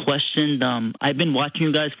I have a question. I've been watching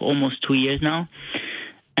you guys for almost 2 years now,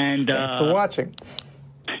 and Thanks for watching.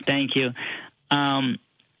 Thank you.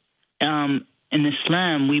 In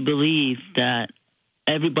Islam, we believe that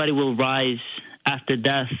everybody will rise after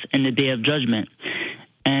death in the day of judgment.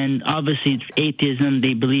 And obviously, it's atheism.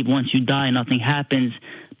 They believe once you die, nothing happens.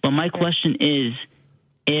 But my question is,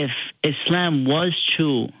 if Islam was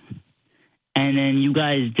true and then you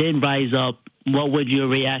guys did rise up, what would your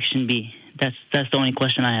reaction be? That's the only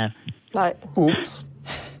question I have. Oops.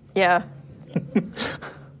 Yeah.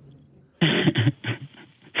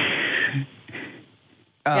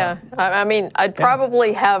 Yeah, I mean, I'd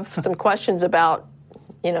probably have some questions about,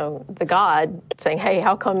 the God, saying, hey,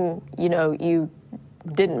 how come, you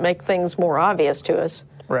didn't make things more obvious to us?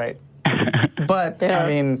 Right. But, I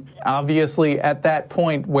mean, obviously at that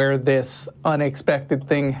point where this unexpected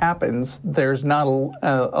thing happens, there's not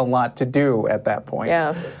a lot to do at that point.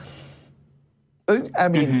 Yeah. I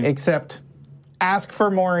mean, except ask for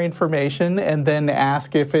more information and then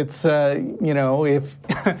ask if it's, if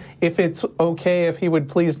it's okay if he would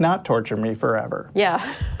please not torture me forever.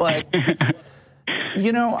 Yeah. But,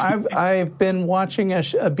 I've been watching a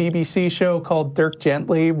BBC show called Dirk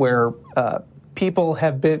Gently where a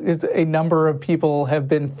number of people have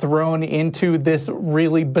been thrown into this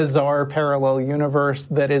really bizarre parallel universe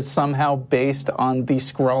that is somehow based on the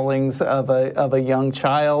scrawlings of a young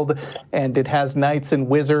child, and it has knights and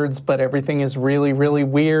wizards, but everything is really, really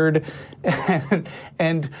weird.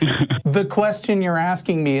 And the question you're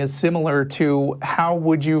asking me is similar to how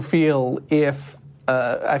would you feel if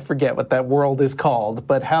I forget what that world is called,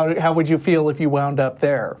 but how would you feel if you wound up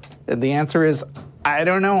there? And the answer is, I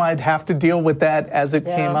don't know. I'd have to deal with that as it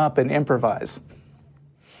came up and improvise.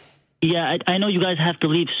 Yeah, I know you guys have to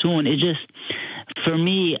leave soon. It just, for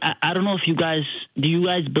me, I don't know if do you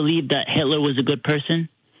guys believe that Hitler was a good person?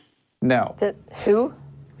 No. Who?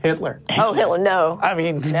 Hitler. Oh, Hitler, no. I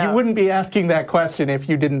mean, you wouldn't be asking that question if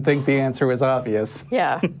you didn't think the answer was obvious.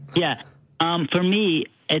 Yeah. Yeah. For me,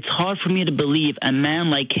 it's hard for me to believe a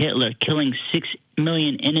man like Hitler killing 6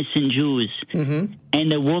 million innocent Jews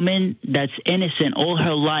and a woman that's innocent all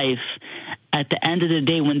her life, at the end of the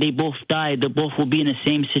day, when they both die, they both will be in the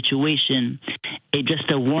same situation. Just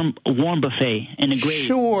a warm buffet in a grave.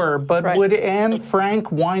 Sure, but would Anne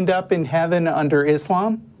Frank wind up in heaven under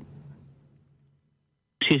Islam?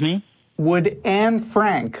 Excuse me? Would Anne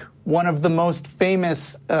Frank, one of the most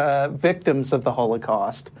famous victims of the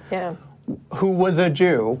Holocaust, who was a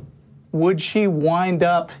Jew, would she wind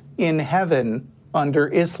up in heaven under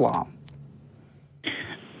Islam?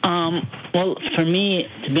 Well, for me,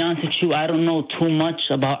 to be honest with you, I don't know too much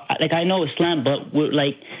about. I know Islam, but we're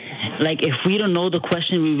if we don't know the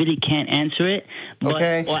question, we really can't answer it. But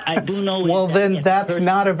okay. What I do know. Well, then that's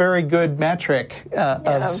not a very good metric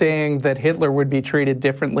of saying that Hitler would be treated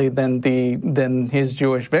differently than his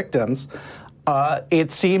Jewish victims.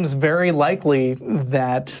 It seems very likely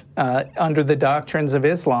that under the doctrines of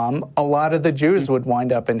Islam, a lot of the Jews would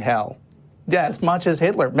wind up in hell. Yeah, as much as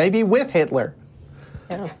Hitler, maybe with Hitler.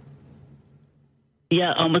 Yeah.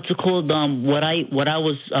 Yeah, what's it called? What I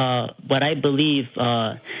believe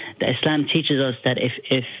that Islam teaches us that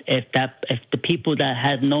if the people that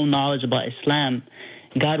had no knowledge about Islam,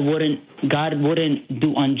 God wouldn't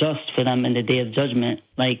do unjust for them in the day of judgment.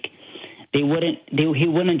 Like he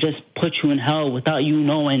wouldn't just put you in hell without you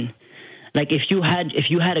knowing. Like if you had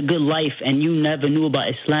a good life and you never knew about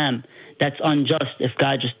Islam, that's unjust if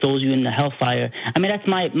God just throws you in the hellfire. I mean, that's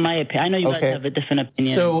my opinion. I know you guys have a different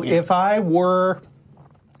opinion. So if I were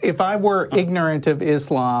ignorant of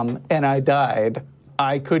Islam and I died,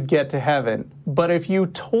 I could get to heaven. But if you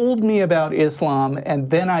told me about Islam and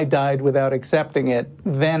then I died without accepting it,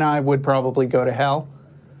 then I would probably go to hell?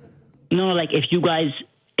 No, like if you guys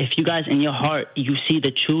in your heart, you see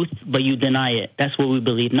the truth, but you deny it. That's what we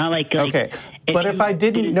believe. Not like okay. But if I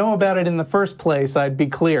didn't know about it in the first place, I'd be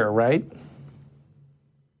clear, right?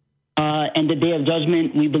 And the day of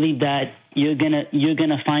judgment, we believe that you're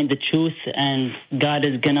gonna find the truth, and God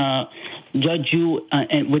is gonna judge you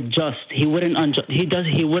with just. He wouldn't unjust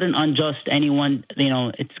anyone.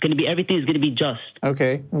 It's gonna be, everything is gonna be just.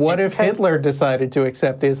 Okay. What if Hitler decided to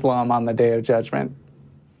accept Islam on the day of judgment?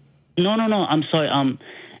 No. I'm sorry.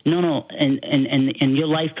 No. In your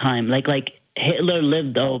lifetime, like Hitler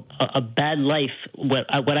lived a bad life. What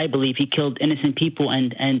I believe, he killed innocent people,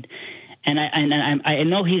 and And I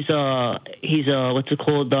know he's what's it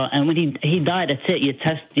called? And when he died, that's it.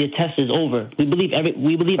 Your test is over. We believe that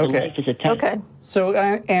life is a test. Okay. So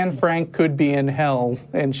Anne Frank could be in hell,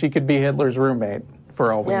 and she could be Hitler's roommate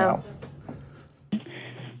for all we know.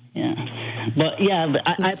 Yeah, but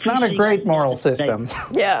it's not a great moral system.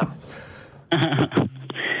 Yeah.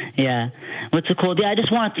 Yeah. What's it called? Yeah, I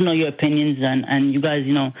just wanted to know your opinions, and you guys,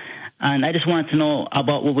 and I just wanted to know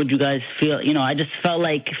about what would you guys feel. I just felt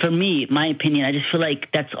like, for me, my opinion, I just feel like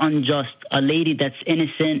that's unjust. A lady that's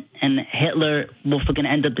innocent and Hitler both are going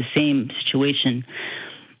to end up the same situation.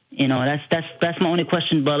 That's my only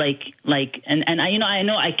question. But and I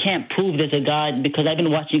know I can't prove there's a God, because I've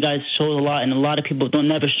been watching you guys shows a lot, and a lot of people don't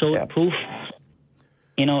never show proof.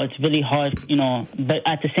 It's really hard. But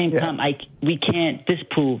at the same time, we can't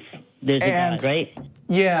disprove there's a God, right?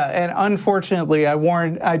 Yeah, and unfortunately,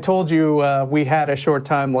 I told you we had a short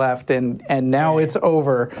time left, and now it's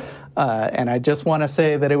over. And I just want to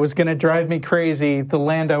say that it was going to drive me crazy. The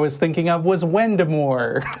land I was thinking of was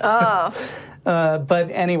Wendemore. But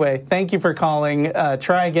anyway, thank you for calling.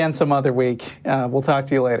 Try again some other week. We'll talk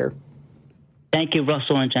to you later. Thank you,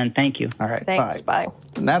 Russell and Jen. Thank you. All right. Thanks. Bye.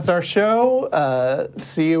 And that's our show.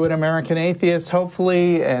 See you at American Atheist,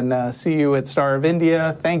 hopefully, and see you at Star of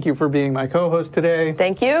India. Thank you for being my co-host today.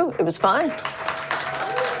 Thank you. It was fun.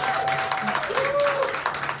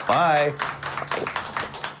 Bye.